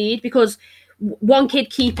what you need, because one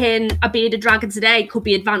kid keeping a bearded dragon today could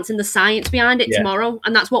be advancing the science behind it tomorrow.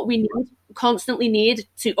 And that's what we constantly need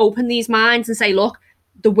to open these minds and say, look,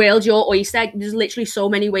 the world's your oyster. There's literally so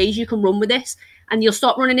many ways you can run with this. And you'll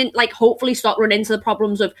hopefully stop running into the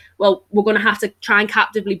problems of, well, we're going to have to try and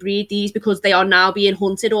captively breed these because they are now being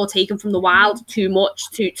hunted or taken from the wild too much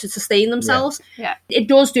to sustain themselves. Yeah. It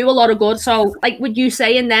does do a lot of good. So, like, would you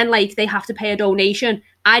say, and then, like, they have to pay a donation?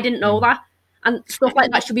 I didn't know that. And stuff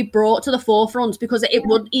like that should be brought to the forefront because it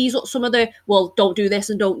would ease up some of the, well, don't do this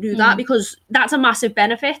and don't do that, because that's a massive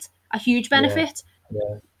benefit, a huge benefit.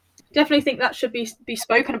 Yeah. Definitely think that should be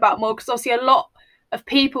spoken about more, because obviously a lot of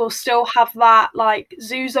people still have that, like,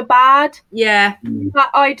 zoos are bad. Yeah. That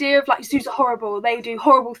idea of, like, zoos are horrible. They do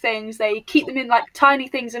horrible things. They keep them in, like, tiny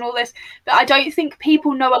things and all this. But I don't think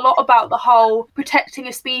people know a lot about the whole protecting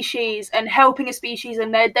a species and helping a species,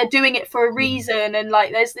 and they're doing it for a reason. And,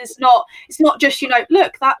 like, it's not just, you know,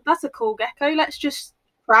 look, that's a cool gecko. Let's just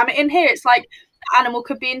cram it in here. It's like, animal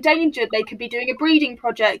could be endangered, they could be doing a breeding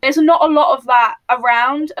project. There's not a lot of that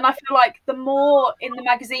around, and I feel like the more in the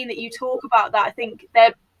magazine that you talk about that, I think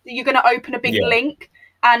you're going to open a big link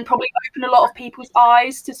and probably open a lot of people's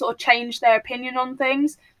eyes to sort of change their opinion on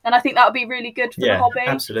things, and I think that would be really good for the hobby.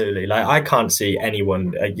 Absolutely. Like, I can't see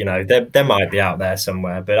anyone, you know, there might be out there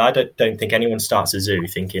somewhere, but I don't think anyone starts a zoo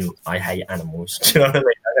thinking I hate animals. Do you know what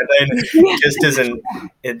I mean? It just doesn't.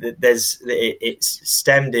 It's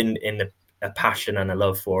stemmed in a passion and a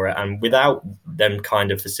love for it. And without them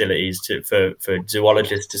kind of facilities for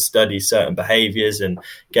zoologists to study certain behaviours and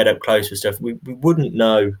get up close with stuff, we wouldn't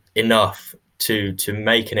know enough to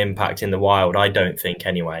make an impact in the wild, I don't think,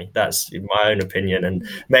 anyway. That's my own opinion, and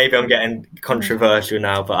maybe I'm getting controversial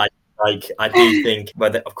now, but I do think,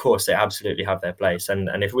 well, of course, they absolutely have their place,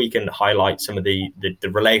 and if we can highlight some of the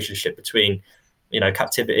relationship between, you know,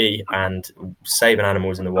 captivity and saving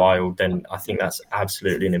animals in the wild, then I think that's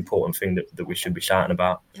absolutely an important thing that we should be shouting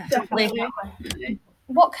about. Definitely.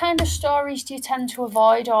 What kind of stories do you tend to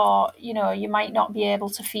avoid, or, you know, you might not be able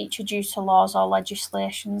to feature due to laws or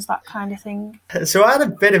legislations, that kind of thing? So I had a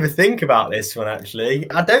bit of a think about this one,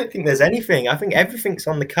 actually. I don't think there's anything. I think everything's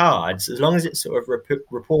on the cards, as long as it's sort of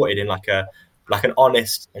reported in like an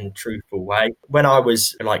honest and truthful way. When I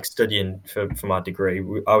was like studying for my degree,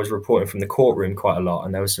 I was reporting from the courtroom quite a lot,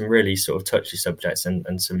 and there was some really sort of touchy subjects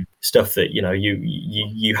and some stuff that, you know,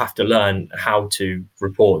 you have to learn how to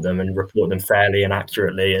report them and report them fairly and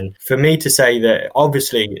accurately. And for me to say that,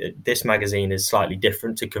 obviously this magazine is slightly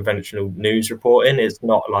different to conventional news reporting. It's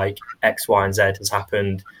not like X, Y, and Z has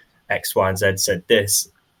happened, X, Y, and Z said this,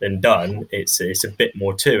 than done. It's a bit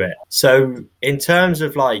more to it. So in terms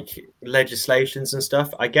of like legislations and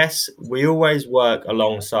stuff, I guess we always work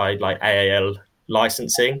alongside like AAL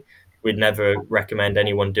licensing. We'd never recommend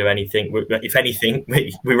anyone do anything. If anything,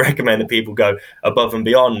 we recommend that people go above and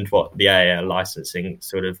beyond what the AAL licensing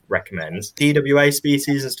sort of recommends. DWA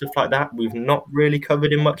species and stuff like that, we've not really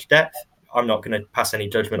covered in much depth. I'm not going to pass any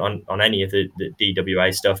judgment on any of the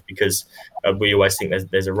DWA stuff, because we always think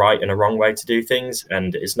there's a right and a wrong way to do things,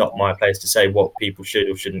 and it's not my place to say what people should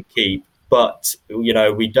or shouldn't keep. But, you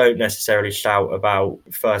know, we don't necessarily shout about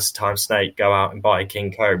first time snake, go out and buy a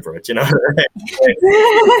king cobra, do you know?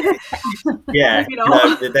 Yeah, you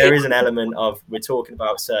know, there is an element of, we're talking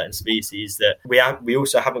about certain species that we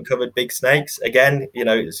also haven't covered big snakes. Again, you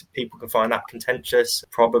know, people can find that contentious.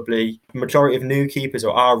 Probably the majority of new keepers,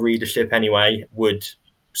 or our readership anyway, would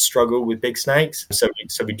struggle with big snakes, so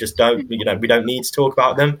we just don't, you know, we don't need to talk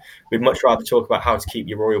about them. We'd much rather talk about how to keep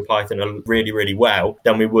your royal python really, really well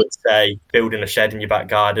than we would say building a shed in your back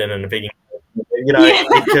garden and a big, you know,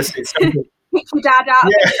 it's something. Pick your dad out of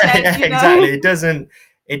the shed, you know? Exactly.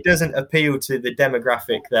 It doesn't appeal to the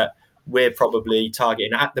demographic that we're probably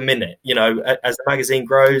targeting at the minute, you know, as the magazine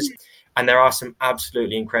grows. And there are some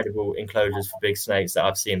absolutely incredible enclosures for big snakes that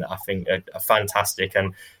I've seen that I think are fantastic.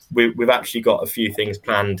 And we've actually got a few things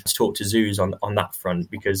planned to talk to zoos on that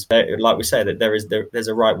front, because like we say, that there's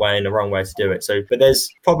a right way and a wrong way to do it. So, but there's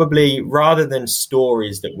probably, rather than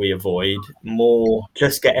stories that we avoid, more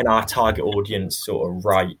just getting our target audience sort of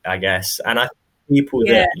right, I guess. And I people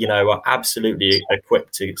that, you know, are absolutely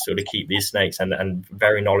equipped to sort of keep these snakes, and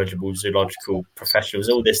very knowledgeable zoological professionals,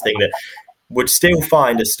 all this thing that would still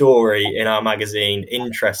find a story in our magazine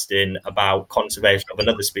interesting about conservation of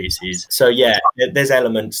another species. So yeah, there's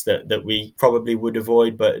elements that we probably would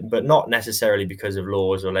avoid, but not necessarily because of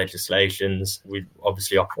laws or legislations. We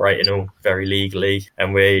obviously operate in all very legally,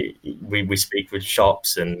 and we speak with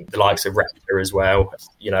shops and the likes of Repta as well.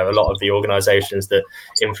 You know, a lot of the organisations that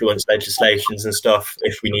influence legislations and stuff,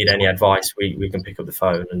 if we need any advice, we can pick up the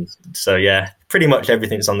phone. And so yeah, pretty much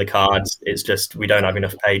everything's on the cards. It's just we don't have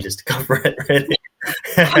enough pages to cover it, really.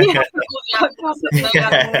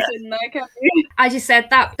 As you said,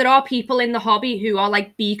 that there are people in the hobby who are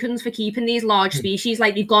like beacons for keeping these large species.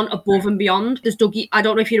 Like, they've gone above and beyond. There's Dougie, I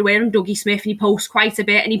don't know if you're aware of Dougie Smith, and he posts quite a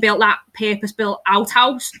bit, and he built that purpose-built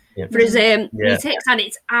outhouse for his retics, and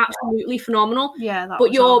it's absolutely phenomenal.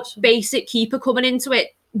 But your basic keeper coming into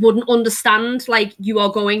it wouldn't understand, like, you are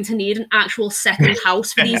going to need an actual second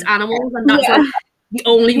house for these animals, and that's like the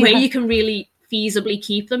only way you can really feasibly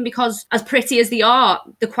keep them, because as pretty as they are,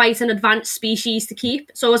 they're quite an advanced species to keep.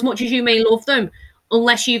 So as much as you may love them,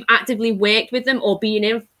 unless you've actively worked with them or been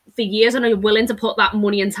in for years and are willing to put that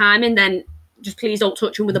money and time in, then just please don't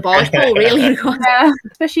touch them with a barge pole, really.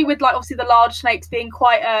 Especially with, like, obviously the large snakes being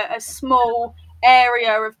quite a small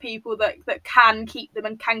area of people that can keep them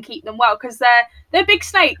and can keep them well, because they're big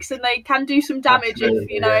snakes and they can do some damage if,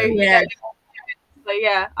 you know. So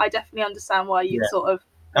yeah, I definitely understand why you sort of.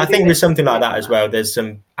 I think with something like that as well, there's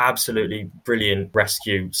some absolutely brilliant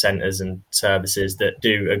rescue centres and services that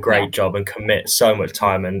do a great job and commit so much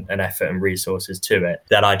time and effort and resources to it,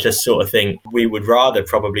 that I just sort of think we would rather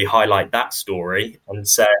probably highlight that story and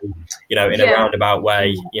say, you know, in a roundabout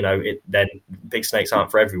way, you know, then big snakes aren't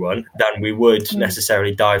for everyone, than we would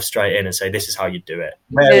necessarily dive straight in and say, this is how you do it.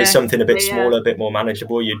 Where it's something a bit smaller, a bit more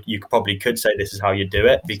manageable, you probably could say this is how you do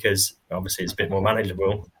it, because obviously it's a bit more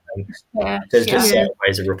manageable. There's just certain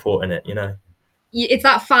ways of reporting it, you know. it's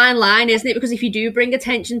that fine line, isn't it? Because if you do bring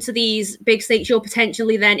attention to these big snakes, you're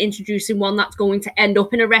potentially then introducing one that's going to end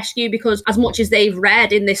up in a rescue, because as much as they've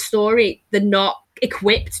read in this story, they're not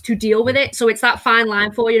equipped to deal with it. So it's that fine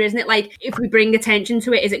line for you, isn't it? Like, if we bring attention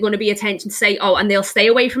to it, is it going to be attention to say, oh, and they'll stay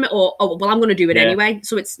away from it, or, oh, well, I'm going to do it anyway.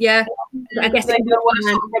 So it's, I guess they want to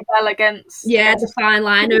sort of rebel against. The fine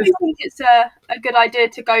line. I think it's a good idea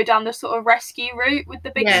to go down the sort of rescue route with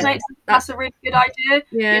the big snakes. That's a really good idea.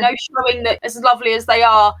 You know, showing that as lovely as they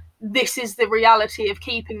are, this is the reality of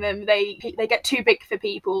keeping them. They get too big for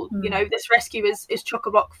people. You know, this rescue is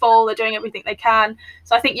chock-a-block full. They're doing everything they can.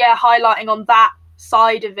 So I think highlighting on that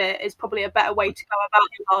side of it is probably a better way to go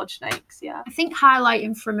about large snakes. I think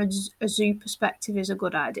highlighting from a zoo perspective is a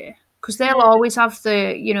good idea, because they'll always have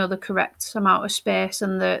the correct amount of space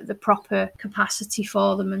and the proper capacity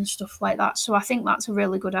for them and stuff like that. So I think that's a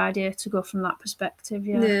really good idea to go from that perspective.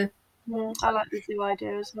 I like the zoo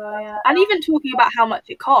idea as well. And even talking about how much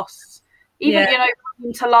it costs, even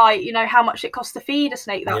to light, how much it costs to feed a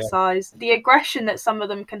snake that size, the aggression that some of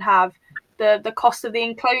them can have, the cost of the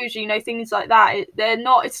enclosure, things like that.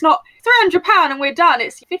 It's not £300 and we're done.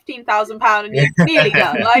 It's £15,000 and you're nearly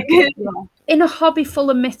done. Like, in a hobby full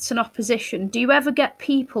of myths and opposition, do you ever get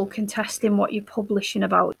people contesting what you're publishing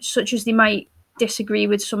about, such as they might disagree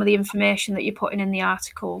with some of the information that you're putting in the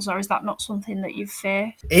articles, or is that not something that you've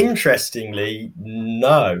faced? Interestingly,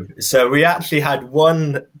 no. So we actually had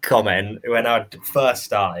one comment when I first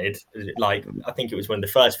started, like I think it was one of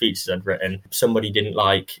the first features I'd written. Somebody didn't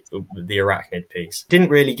like the arachnid piece. Didn't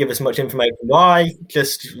really give us much information why,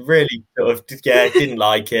 just really sort of didn't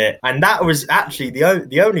like it. And that was actually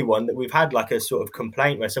the only one that we've had like a sort of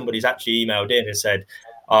complaint where somebody's actually emailed in and said,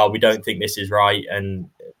 oh, we don't think this is right, and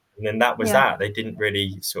then that was that. They didn't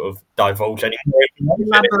really sort of divulge any more.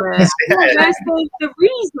 Elaborate. That's the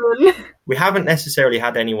reason. We haven't necessarily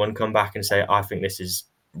had anyone come back and say, I think this is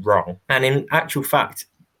wrong. And in actual fact,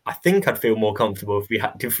 I think I'd feel more comfortable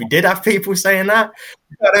if we did have people saying that.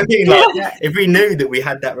 You know what I mean? Like, if we knew that we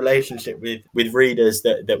had that relationship with readers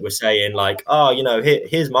that were saying like, oh,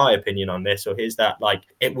 here's my opinion on this, or here's that. Like,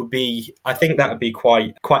 it would be, I think that would be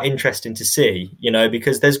quite interesting to see,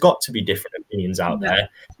 because there's got to be different opinions out there.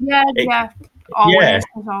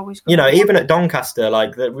 Always even at Doncaster,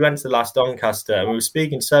 like we went to the last Doncaster and we were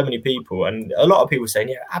speaking to so many people, and a lot of people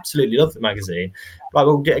saying, absolutely love the magazine. Like,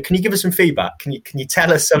 well, can you give us some feedback? Can you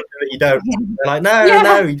tell us something that you don't? They're like,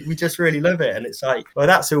 no, we just really love it. And it's like, well,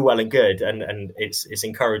 that's all well and good, and it's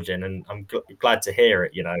encouraging, and I'm glad to hear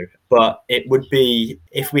it, But it would be,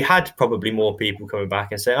 if we had probably more people coming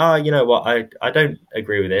back and say, oh, you know what, I don't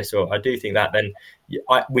agree with this, or I do think that, then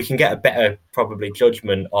we can get a better probably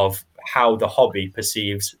judgment of how the hobby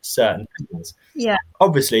perceives certain things.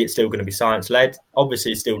 Obviously it's still going to be science led.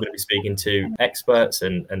 Obviously it's still going to be speaking to experts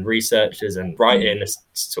and researchers and writing in a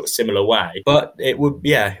sort of similar way, but it would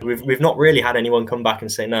we've not really had anyone come back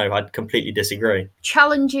and say no, I'd completely disagree.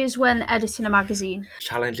 Challenges when editing a magazine.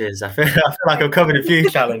 Challenges, I feel like I've covered a few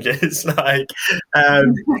challenges, like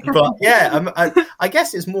but I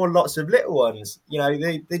guess it's more lots of little ones.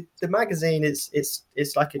 The magazine,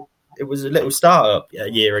 it's like it was a little startup a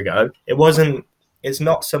year ago. It's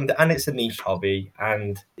not something, and it's a niche hobby,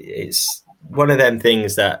 and it's one of them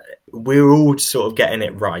things that we're all sort of getting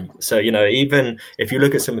it right. So, even if you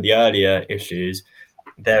look at some of the earlier issues,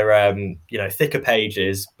 they're, thicker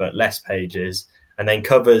pages, but less pages, and then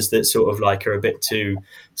covers that sort of like are a bit too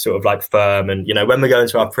sort of like firm. And, when we're going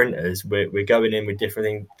to our printers, we're going in with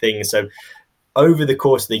different things. So over the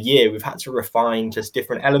course of the year, we've had to refine just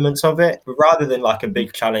different elements of it. But rather than like a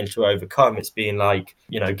big challenge to overcome, it's been like,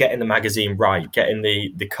 getting the magazine right, getting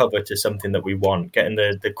the cover to something that we want, getting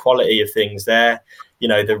the quality of things there,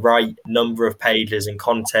 the right number of pages and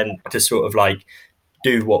content to sort of like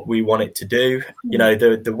do what we want it to do.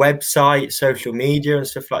 The website, social media and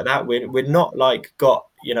stuff like that. We're not like got,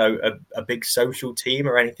 a big social team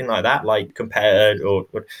or anything like that, like compared or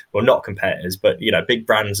not competitors, but, big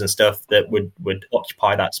brands and stuff that would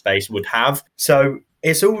occupy that space would have. So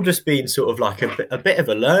it's all just been sort of like a bit of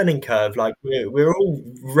a learning curve. Like we're all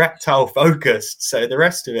reptile focused. So the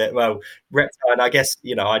rest of it, well, reptile, and I guess,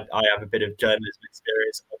 I have a bit of journalism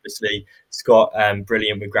experience. Obviously, Scott,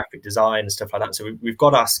 brilliant with graphic design and stuff like that. So we've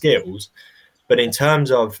got our skills. But in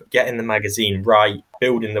terms of getting the magazine right,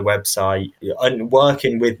 building the website, and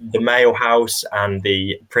working with the mail house and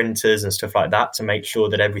the printers and stuff like that to make sure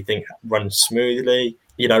that everything runs smoothly,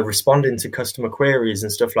 responding to customer queries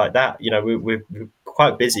and stuff like that, we're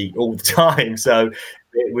quite busy all the time. So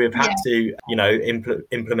we've had to,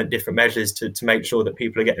 implement different measures to make sure that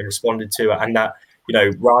people are getting responded to, and that,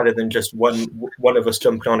 rather than just one of us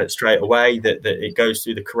jumping on it straight away, that it goes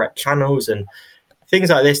through the correct channels. And things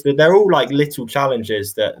like this, they're all like little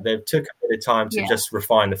challenges that they've took a bit of time to just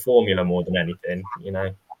refine the formula more than anything, you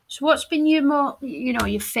know. So what's been your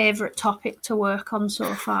your favourite topic to work on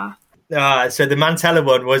so far? So the Mantella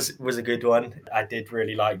one was a good one. I did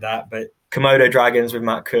really like that. But Komodo dragons with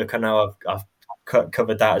Matt Cook, I know I've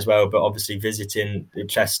covered that as well. But obviously visiting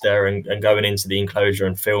Chester and going into the enclosure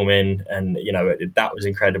and filming, and that was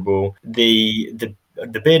incredible. The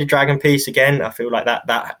bearded dragon piece again, I feel like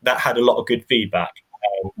that had a lot of good feedback.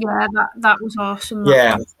 That was awesome.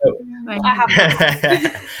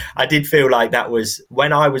 I did feel like that was,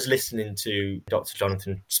 when I was listening to Dr.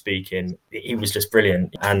 Jonathan speaking, he was just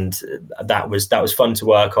brilliant, and that was fun to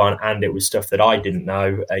work on, and it was stuff that I didn't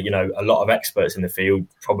know. A lot of experts in the field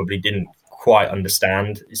probably didn't quite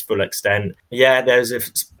understand its full extent. There's a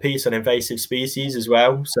piece on invasive species as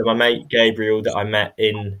well. So my mate Gabriel that I met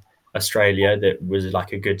in Australia, that was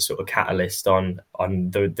like a good sort of catalyst on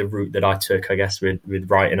the route that I took, I guess, with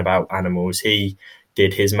writing about animals. He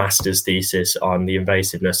did his master's thesis on the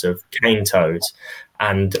invasiveness of cane toads,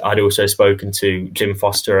 and I'd also spoken to Jim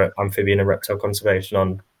Foster at Amphibian and Reptile Conservation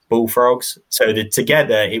on bullfrogs. So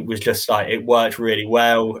together it was just like, it worked really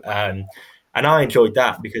well, and I enjoyed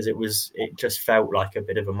that because it just felt like a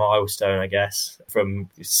bit of a milestone, I guess, from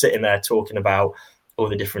sitting there talking about all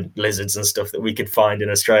the different lizards and stuff that we could find in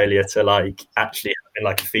Australia to like actually having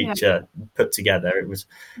like a feature put together.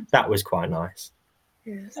 That was quite nice.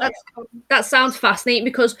 Yes. That sounds fascinating,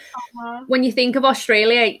 because when you think of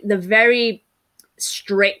Australia, they're very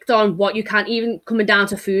strict on what you can't, even coming down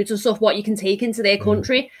to foods and stuff, what you can take into their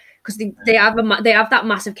country, because they have that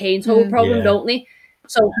massive cane toad problem, don't they?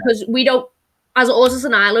 So because we don't, as us as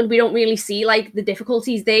an island, we don't really see like the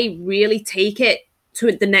difficulties. They really take it to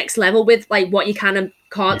the next level with like what you can and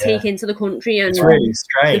can't take into the country. And it's really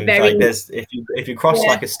strange. Like if you cross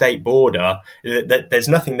like a state border, there's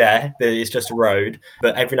nothing there. It's just a road.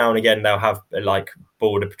 But every now and again they'll have like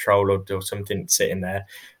border patrol or something sitting there.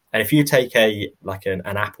 And if you take an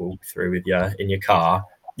apple through with you in your car,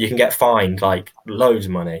 you can get fined like loads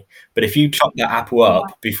of money. But if you chop that apple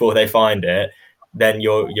up before they find it, then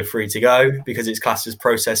you're free to go, because it's classed as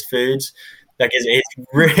processed foods. Like it's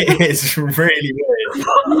really weird.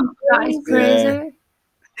 That is crazy.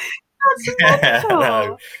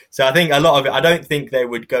 No. So I think a lot of it, I don't think they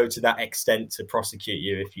would go to that extent to prosecute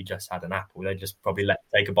you if you just had an apple. They'd just probably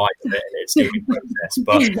take a bite of it and it'd still be processed.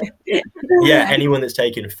 But anyone that's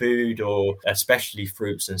taking food, or especially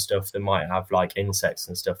fruits and stuff that might have like insects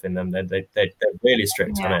and stuff in them, they're really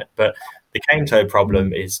strict on it. But the cane toad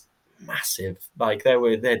problem is massive. Like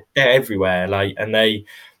they're everywhere. Like, and they,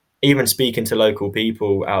 even speaking to local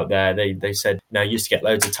people out there, they said, I used to get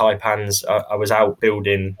loads of taipans. I was out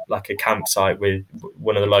building like a campsite with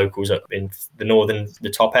one of the locals up in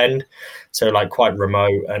the top end, so like quite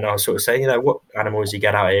remote. And I was sort of saying, what animals you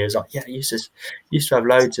get out here? It was like, I used to have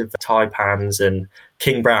loads of taipans and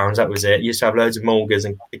king browns. That was it. Used to have loads of mulgars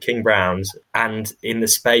and king browns. And in the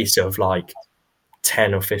space of like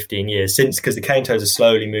 10 or 15 years since, because the cane toads are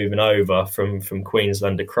slowly moving over from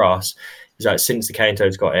Queensland across, it's like since the cane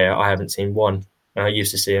toads got here, I haven't seen one. I used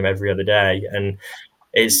to see them every other day, and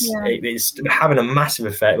it's having a massive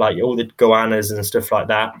effect. Like all the goannas and stuff like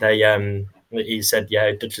that, he said,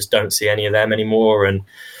 just don't see any of them anymore. And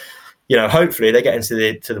hopefully they get into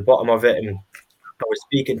the bottom of it. And I was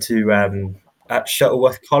speaking to at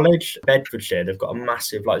Shuttleworth College, Bedfordshire. They've got a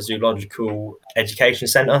massive like zoological education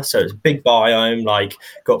centre, so it's a big biome, like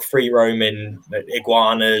got free roaming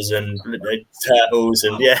iguanas and turtles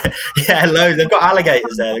and loads. They've got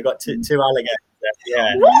alligators there. They've got two alligators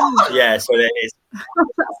there. So there is.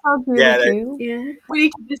 That sounds really cool. We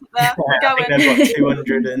need to visit there. I think they've got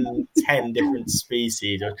 210 different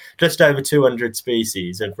species, or just over 200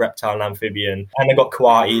 species of reptile and amphibian, and they've got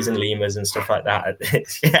coatis and lemurs and stuff like that.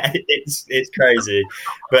 It's crazy.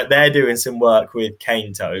 But they're doing some work with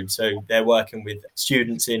cane toads, so they're working with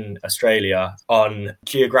students in Australia on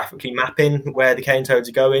geographically mapping where the cane toads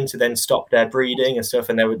are going to then stop their breeding and stuff.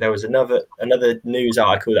 And there was another news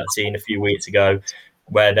article that I'd seen a few weeks ago,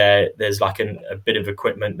 where there's like a bit of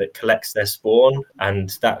equipment that collects their spawn,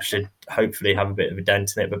 and that should hopefully have a bit of a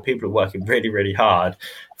dent in it. But people are working really, really hard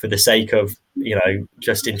for the sake of,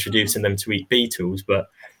 just introducing them to eat beetles. But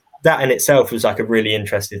that in itself was like a really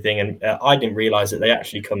interesting thing. And I didn't realise that they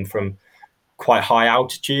actually come from quite high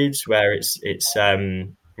altitudes, where it's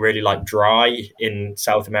really like dry in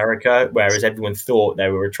South America, whereas everyone thought they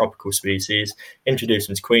were a tropical species. Introduce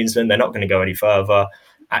them to Queensland, they're not going to go any further.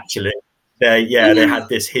 Actually, they had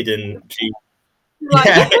this hidden key.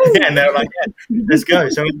 And they were like, let's go.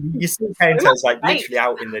 So you see cane toads like literally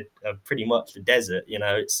out in the pretty much the desert.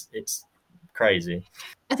 It's crazy.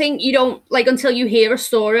 I think you don't, like, until you hear a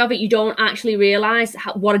story of it, you don't actually realise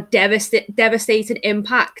what a devastating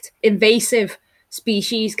impact invasive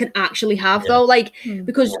species can actually have, though. Like,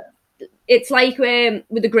 because it's like with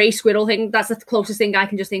the grey squirrel thing, that's the closest thing I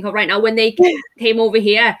can just think of right now. When they came over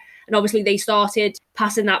here, and obviously they started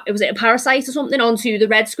passing that, was it a parasite or something, onto the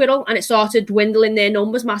red squirrel, and it started dwindling their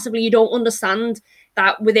numbers massively. You don't understand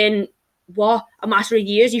that within, a matter of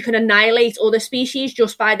years, you can annihilate other species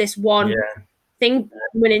just by this one thing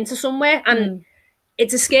went into somewhere. And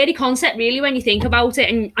it's a scary concept, really, when you think about it.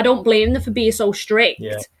 And I don't blame them for being so strict,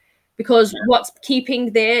 because what's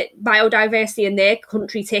keeping their biodiversity in their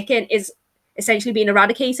country ticking is essentially being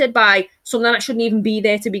eradicated by something that shouldn't even be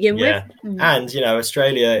there to begin with. And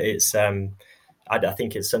Australia, it's I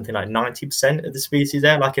think it's something like 90% of the species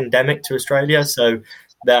there, like, endemic to Australia. So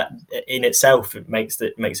that in itself, it makes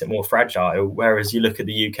it more fragile. Whereas you look at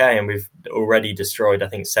the UK, and we've already destroyed, I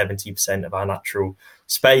think, 70% of our natural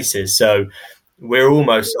spaces. So we're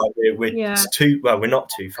almost like we're not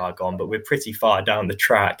too far gone, but we're pretty far down the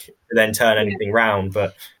track to then turn anything round.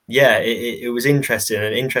 But it was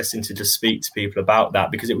interesting to just speak to people about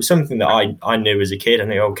that, because it was something that I knew as a kid. I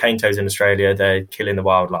knew, cane toads in Australia, they're killing the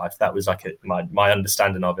wildlife. That was like my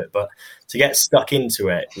understanding of it. But to get stuck into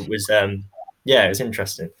it was it was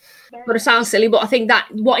interesting. But it sounds silly, but I think that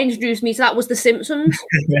what introduced me to that was The Simpsons.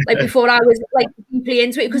 Like, before I was, like, deeply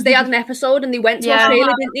into it, because they had an episode and they went to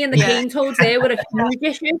Australia, didn't they? And the cane toads there were a huge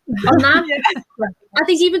issue on that. I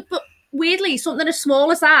think but weirdly, something as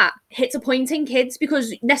small as that hits a point in kids,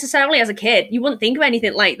 because necessarily as a kid, you wouldn't think of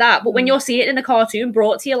anything like that. But when you're seeing it in a cartoon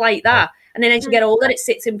brought to you like that, and then as you get older, it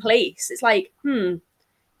sits in place. It's like, do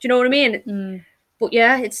you know what I mean? But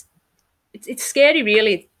yeah, it's scary,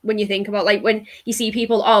 really, when you think about, like, when you see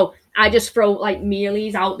people, I just throw, like,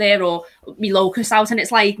 mealies out there or me locusts out, and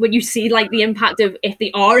it's like, when you see, like, the impact of if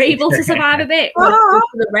they are able to survive a bit for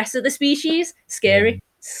the rest of the species, scary.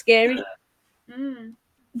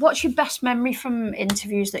 What's your best memory from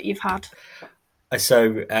interviews that you've had?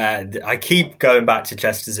 So I keep going back to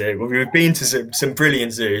Chester Zoo. We've been to some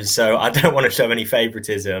brilliant zoos, so I don't want to show any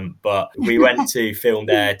favouritism, but we went to film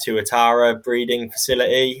their Tuatara breeding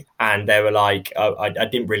facility, and they were like, I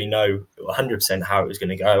didn't really know 100% how it was going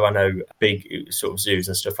to go. I know big sort of zoos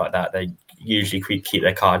and stuff like that, they usually keep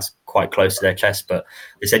their cards quite close to their chest, but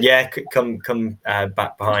they said, come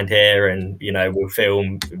back behind here, and we'll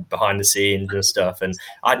film behind the scenes and stuff. And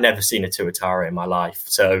I'd never seen a Tuatara in my life,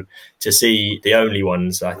 so to see the only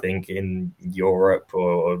ones, I think, in Europe,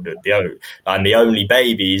 or the only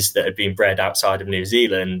babies that had been bred outside of New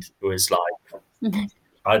Zealand, was like,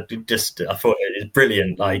 I thought it was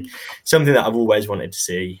brilliant, like something that I've always wanted to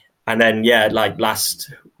see. And then, like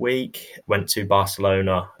last week, went to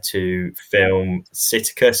Barcelona to film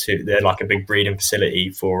Citicus, who they're like a big breeding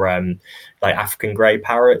facility for like African grey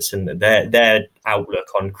parrots, and their outlook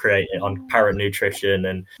on parrot nutrition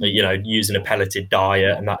and using a pelleted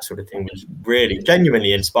diet and that sort of thing was really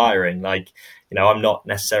genuinely inspiring. Like, I'm not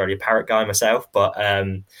necessarily a parrot guy myself, but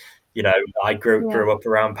I grew up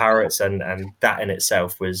around parrots, and that in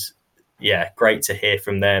itself was great to hear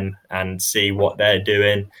from them and see what they're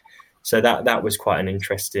doing. So that was quite an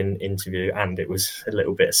interesting interview, and it was a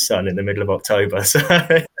little bit of sun in the middle of October, so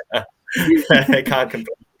I can't complain.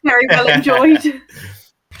 Very well enjoyed.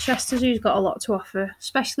 Chester Zoo's got a lot to offer,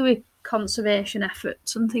 especially with conservation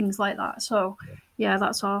efforts and things like that. So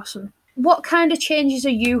that's awesome. What kind of changes are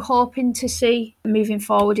you hoping to see moving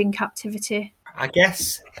forward in captivity? I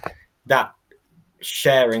guess that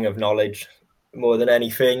sharing of knowledge more than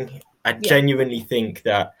anything. I genuinely think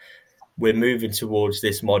that we're moving towards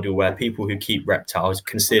this model where people who keep reptiles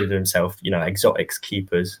consider themselves, exotics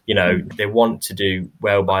keepers. They want to do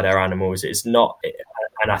well by their animals. It's not,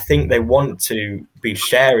 and I think they want to be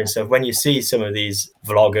sharing stuff. When you see some of these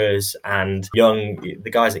vloggers and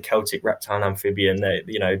the guys at Celtic Reptile and Amphibian,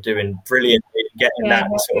 they're, doing brilliant, getting that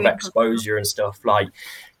sort of exposure and stuff. Like,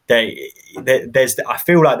 I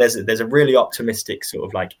feel like there's a really optimistic sort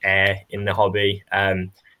of like air in the hobby.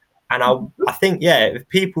 And I think, if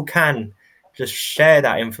people can just share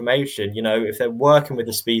that information, if they're working with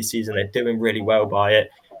the species and they're doing really well by it,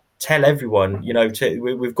 tell everyone,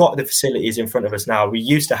 we've got the facilities in front of us now. We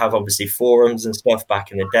used to have, obviously, forums and stuff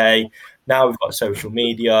back in the day. Now we've got social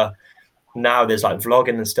media. Now there's like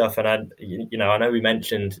vlogging and stuff. And I know we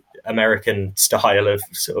mentioned American style of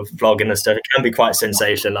sort of vlogging and stuff. It can be quite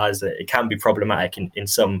sensationalized. It can be problematic in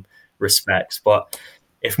some respects, but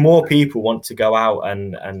if more people want to go out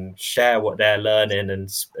and share what they're learning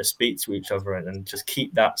and speak to each other and just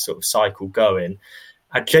keep that sort of cycle going,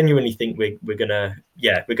 I genuinely think we're gonna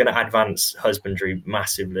advance husbandry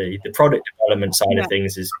massively. The product development side of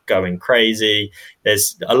things is going crazy.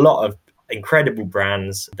 There's a lot of incredible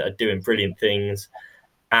brands that are doing brilliant things,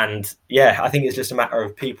 and I think it's just a matter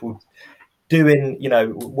of people doing,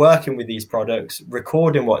 working with these products,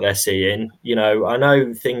 recording what they're seeing. I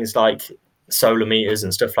know things like solar meters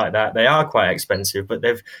and stuff like that, they are quite expensive, but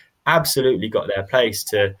they've absolutely got their place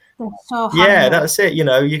to. That's it.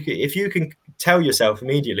 If you can tell yourself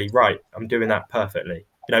immediately, right, I'm doing that perfectly.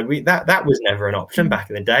 That was never an option back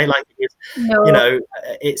in the day. Like,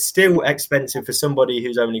 it's still expensive for somebody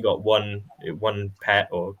who's only got one pet,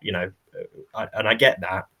 or and I get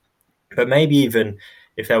that, but maybe even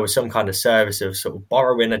if there was some kind of service of sort of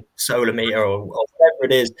borrowing a solar meter or whatever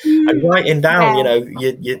it is, and writing down,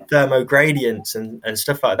 your thermo gradients and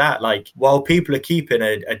stuff like that, like, while people are keeping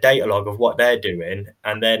a data log of what they're doing,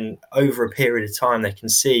 and then over a period of time they can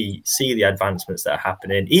see the advancements that are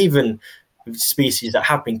happening, even species that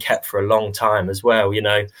have been kept for a long time as well.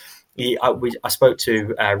 I spoke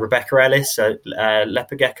to Rebecca Ellis at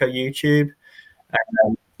Leopard Gecko YouTube.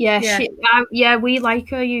 We like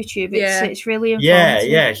her YouTube. It's really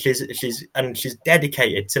informative. She's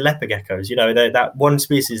dedicated to leopard geckos. That one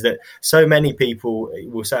species that so many people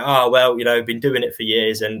will say, oh well, been doing it for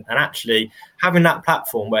years, and actually having that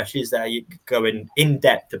platform where she's there going in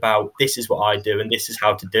depth about, this is what I do and this is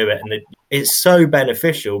how to do it, and it's so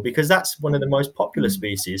beneficial because that's one of the most popular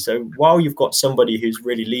species. So while you've got somebody who's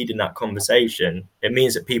really leading that conversation, it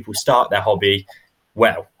means that people start their hobby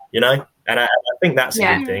well, And I think that's a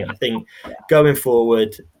good thing. I think going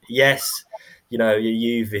forward, yes, your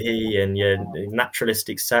UV and your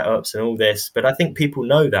naturalistic setups and all this, but I think people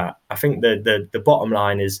know that. I think the bottom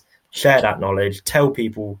line is share that knowledge, tell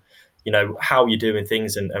people, how you're doing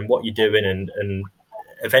things and what you're doing, and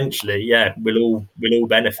eventually, we'll all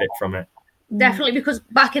benefit from it. Definitely, because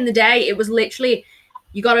back in the day, it was literally,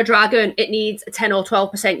 you got a dragon, it needs a 10 or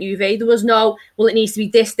 12% UV. There was no, well, it needs to be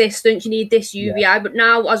this distance, you need this UVI. But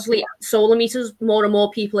now, obviously, solar meters, more and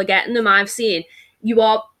more people are getting them. I've seen,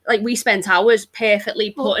 we spent hours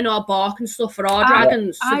perfectly putting our bark and stuff for our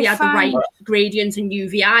dragons, so they had the right gradient and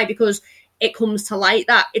UVI, because it comes to light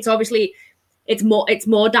that it's obviously, it's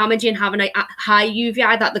more damaging having a high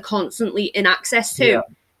UVI that they're constantly in access to. Yeah.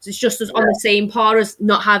 So it's just as on the same par as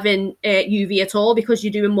not having UV at all, because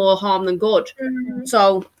you're doing more harm than good. Mm-hmm.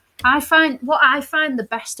 So I find the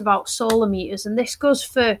best about solar meters, and this goes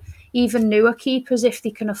for even newer keepers if they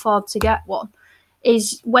can afford to get one,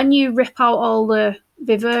 is when you rip out all the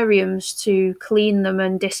vivariums to clean them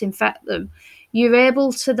and disinfect them, you're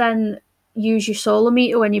able to then use your solar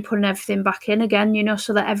meter when you're putting everything back in again,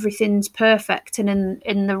 so that everything's perfect and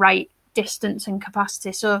in the right distance and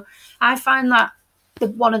capacity. So I find that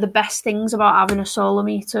one of the best things about having a solar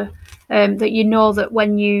meter, that that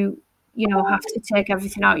when you have to take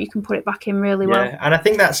everything out, you can put it back in really well. And I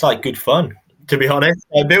think that's like good fun, to be honest.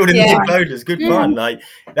 Building the enclosures, good fun. Like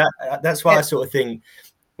that's why I sort of think,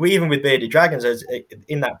 even with bearded dragons,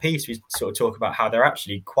 in that piece we sort of talk about how they're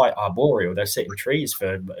actually quite arboreal. They're sitting trees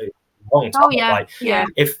for a long time.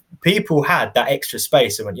 If people had that extra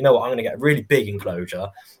space and went, I'm going to get a really big enclosure,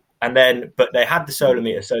 but they had the solar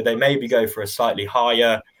meter, so they maybe go for a slightly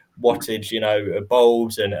higher wattage,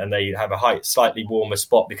 bulbs, and they have a slightly warmer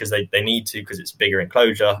spot because they need to, because it's a bigger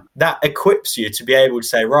enclosure. That equips you to be able to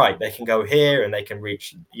say, right, they can go here and they can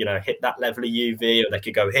reach, hit that level of UV, or they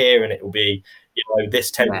could go here and it will be,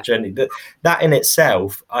 this temperature. Yeah. That in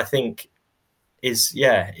itself, I think, is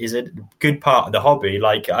a good part of the hobby.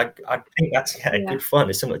 Like I think that's good fun.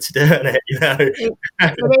 It's something to do, isn't it? It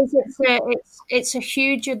is. It's a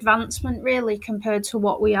huge advancement, really, compared to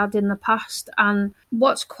what we had in the past. And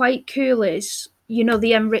what's quite cool is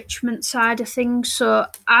the enrichment side of things. So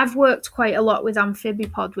I've worked quite a lot with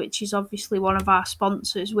Amphibipod, which is obviously one of our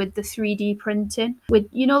sponsors, with the 3D printing, with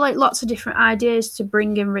lots of different ideas to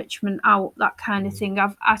bring enrichment out, that kind of thing.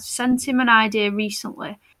 I sent him an idea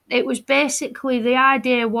recently. It was basically, the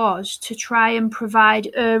idea was to try and provide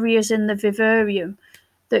areas in the vivarium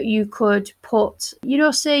that you could put,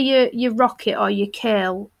 say your rocket or your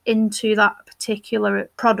kale into that particular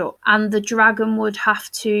product, and the dragon would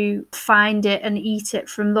have to find it and eat it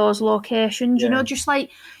from those locations. Just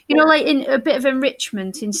like in a bit of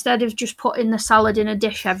enrichment, instead of just putting the salad in a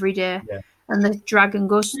dish every day. Yeah. And the dragon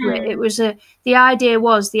goes through it. It was the idea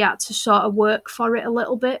was they had to sort of work for it a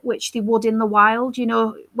little bit, which they would in the wild,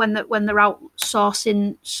 when they're out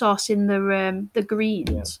sourcing the greens.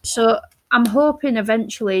 Yeah. So I'm hoping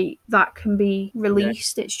eventually that can be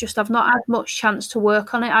released. Yeah. It's just I've not had much chance to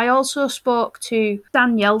work on it. I also spoke to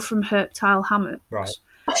Danielle from Herping Hammocks. Right.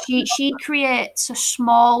 She creates a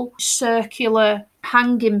small circular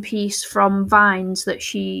hanging piece from vines that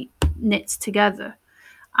she knits together.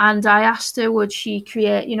 And I asked her, would she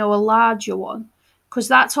create, a larger one? Because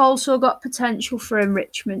that's also got potential for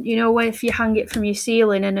enrichment. Where if you hang it from your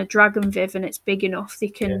ceiling in a dragon viv and it's big enough, they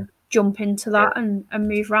can jump into that and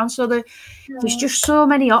move around. So there's just so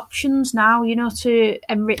many options now, to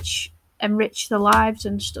enrich the lives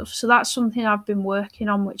and stuff. So that's something I've been working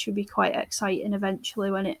on, which would be quite exciting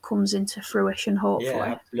eventually when it comes into fruition, hopefully.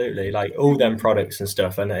 Yeah, absolutely. Like all them products and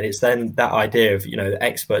stuff. And it's then that idea of, the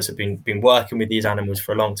experts have been working with these animals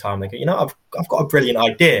for a long time. They go, I've got a brilliant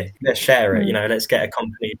idea. Let's share it. Let's get a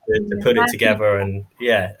company to put it together. And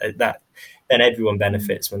that then everyone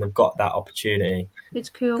benefits when they've got that opportunity.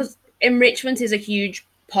 It's cool. Because enrichment is a huge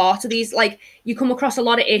part of these. Like, you come across a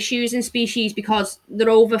lot of issues in species because they're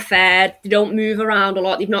overfed, they don't move around a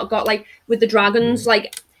lot, they've not got, like with the dragons,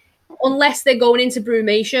 like unless they're going into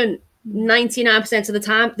brumation, 99% of the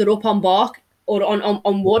time they're up on bark or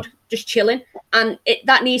on wood just chilling, and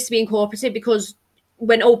that needs to be incorporated, because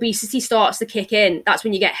when obesity starts to kick in, that's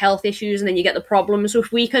when you get health issues and then you get the problems. So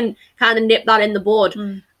if we can kind of nip that in the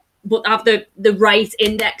bud, but have the right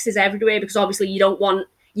indexes everywhere, because obviously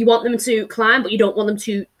you want them to climb, but you don't want them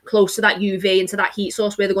too close to that UV and to that heat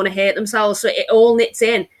source where they're going to hurt themselves. So it all knits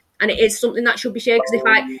in, and it is something that should be shared.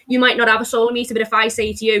 Because you might not have a solar meter, but if I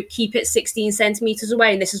say to you, keep it 16 centimeters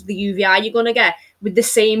away, and this is the UVI you're going to get with the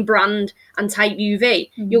same brand and type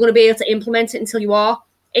UV, you're going to be able to implement it until you are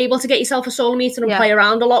able to get yourself a solar meter and play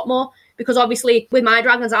around a lot more. Because obviously with my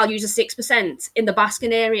dragons, I'll use a 6% in the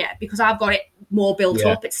basking area because I've got it more built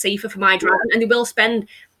up. It's safer for my dragon, and they will spend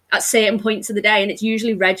at certain points of the day, and it's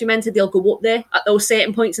usually regimented. They'll go up there at those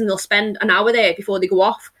certain points and they'll spend an hour there before they go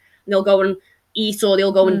off, and they'll go and eat or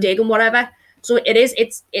they'll go and dig and whatever. So it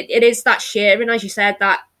is that sharing, as you said,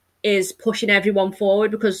 that is pushing everyone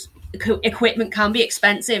forward, because equipment can be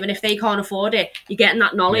expensive, and if they can't afford it, you're getting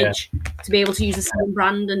that knowledge to be able to use the same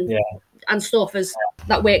brand and stuff as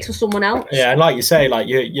that works for someone else. Yeah, and like you say, like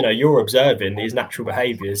you're observing these natural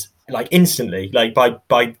behaviours like instantly, like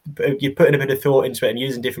by you're putting a bit of thought into it and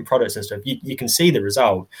using different products and stuff. You can see the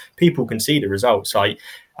result. People can see the results. I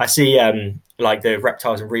see like the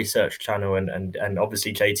Reptiles and Research channel and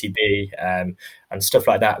obviously JTB and stuff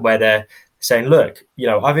like that, where they're saying, look,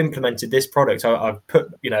 I've implemented this product. I've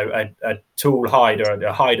put, a tool hide or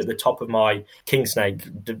a hide at the top of my king snake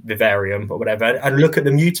vivarium or whatever, and look at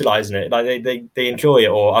them utilising it. Like they enjoy it.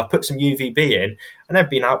 Or I've put some UVB in and they've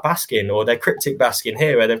been out basking, or they're cryptic basking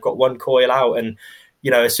here where they've got one coil out. And,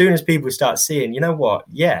 as soon as people start seeing,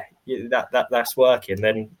 that's working,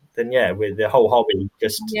 then with the whole hobby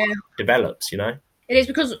just develops, It is,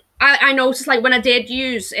 because I noticed, like, when I did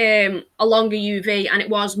use a longer UV and it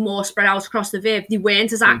was more spread out across the viv, they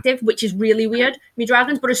weren't as active, which is really weird, me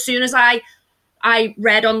dragons. But as soon as I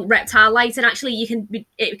read on reptile lighting, actually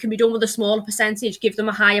it can be done with a smaller percentage, give them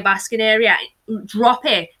a higher basking area, drop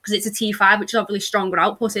it, because it's a T5, which is obviously stronger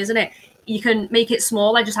output, isn't it? You can make it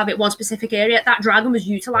smaller, just have it one specific area. That dragon was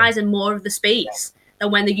utilising more of the space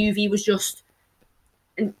than when the UV was just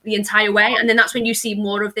in the entire way. And then that's when you see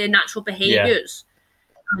more of their natural behaviours.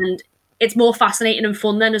 And it's more fascinating and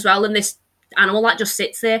fun then as well than this animal that just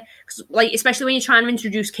sits there. Because, like, especially when you're trying to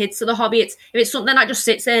introduce kids to the hobby, if it's something that just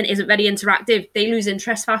sits there and isn't very interactive, they lose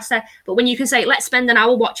interest faster. But when you can say, let's spend an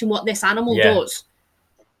hour watching what this animal does,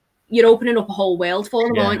 you're opening up a whole world for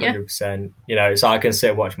them, aren't you? 100%. So I can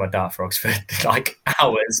sit and watch my dart frogs for like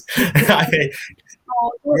hours.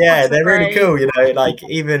 They're really cool. Like,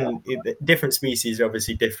 even different species are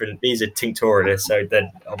obviously different. These are tinctorialists, so they're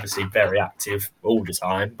obviously very active all the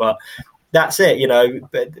time. But that's it.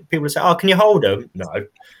 But people say, "Oh, can you hold them?" No.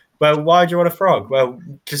 Well, why do you want a frog? Well,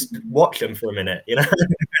 just watch them for a minute.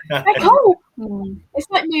 They're cool. It's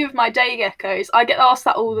like me with my day geckos. I get asked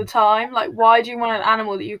that all the time. Like, why do you want an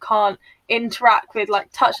animal that you can't interact with, like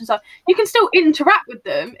touch and stuff? You can still interact with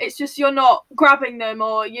them. It's just you're not grabbing them,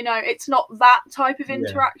 or it's not that type of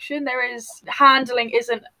interaction. Handling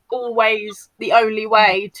isn't always the only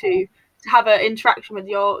way to have an interaction with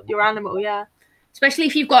your animal. Yeah. Especially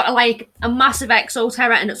if you've got a massive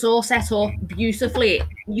exoterra and it's all set up beautifully.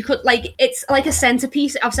 You could, it's like a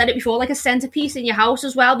centerpiece. I've said it before, like a centerpiece in your house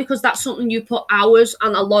as well, because that's something you put hours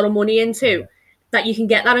and a lot of money into, that you can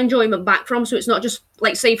get that enjoyment back from. So it's not just,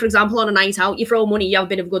 like, say, for example, on a night out, you throw money, you have a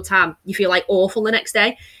bit of a good time, you feel like awful the next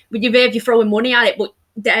day. With your viv, you're throwing money at it, but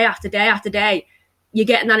day after day after day, you're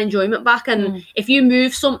getting that enjoyment back. And if you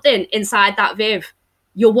move something inside that viv,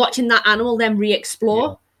 you're watching that animal then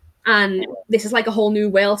re-explore. And this is like a whole new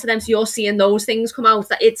world to them. So you're seeing those things come out.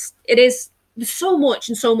 That it is there's so much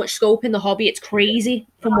and so much scope in the hobby. It's crazy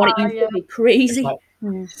from what it used to be. Crazy.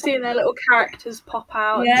 Seeing their little characters pop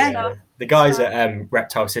out. Yeah. And stuff. The guys at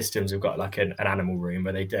Reptile Systems have got like an animal room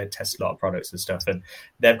where they test a lot of products and stuff, and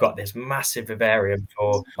they've got this massive vivarium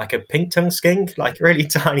for like a pink tongue skink, like a really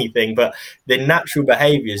tiny thing, but the natural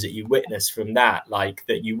behaviours that you witness from that, like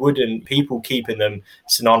that you wouldn't, people keeping them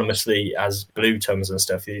synonymously as blue tongues and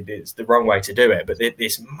stuff, it's the wrong way to do it, but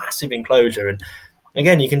this massive enclosure, and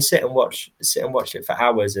again you can sit and watch it for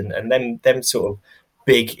hours, and them sort of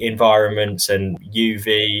big environments and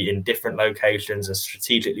UV in different locations and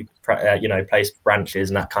strategically placed branches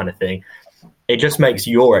and that kind of thing, it just makes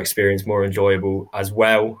your experience more enjoyable as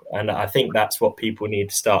well. And I think that's what people need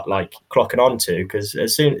to start like clocking on to, because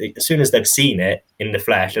as soon as they've seen it in the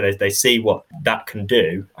flesh and they see what that can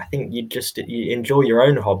do, I think you enjoy your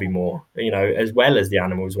own hobby more, as well as the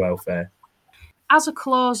animals' welfare. As a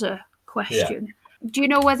closer question, do you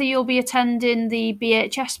know whether you'll be attending the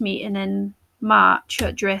BHS meeting in March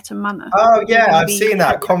at Drayton Manor? Oh yeah, I've seen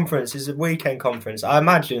that conference. It's a weekend conference. I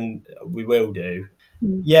imagine we will do.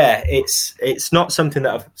 Yeah, it's not something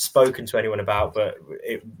that I've spoken to anyone about, but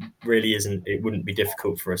it really isn't. It wouldn't be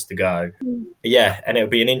difficult for us to go. Yeah, and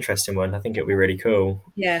it'll be an interesting one. I think it'll be really cool.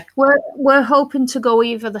 Yeah, we're hoping to go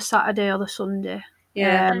either the Saturday or the Sunday.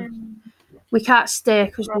 Yeah. We can't stay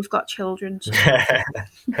because we've got children. So.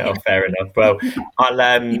 Oh, fair enough. Well,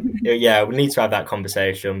 we need to have that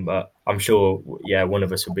conversation, but I'm sure, one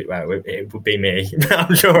of us will be. Well, it would be me.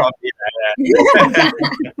 I'm sure I'll be there.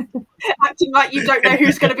 Acting like you don't know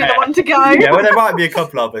who's going to be the one to go. Yeah, well, there might be a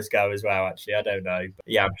couple of us go as well. Actually, I don't know.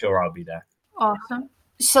 But I'm sure I'll be there. Awesome.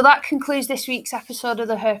 So that concludes this week's episode of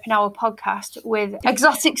the Herping Hour podcast with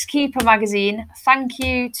Exotics Keeper magazine. Thank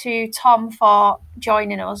you to Tom for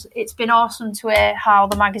joining us. It's been awesome to hear how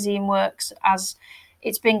the magazine works, as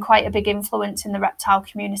it's been quite a big influence in the reptile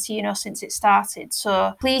community, since it started.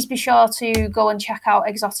 So please be sure to go and check out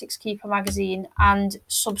Exotics Keeper magazine and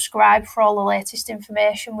subscribe for all the latest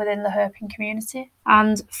information within the herping community.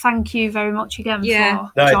 And thank you very much again for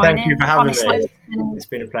joining. Thank you for having me. It's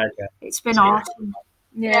been a pleasure. It's been awesome.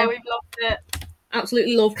 Yeah, we've loved it.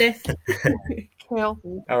 Absolutely loved it. Cool.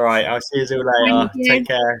 All right, I'll see you all later. Take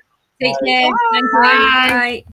care. Take care. Bye. Bye.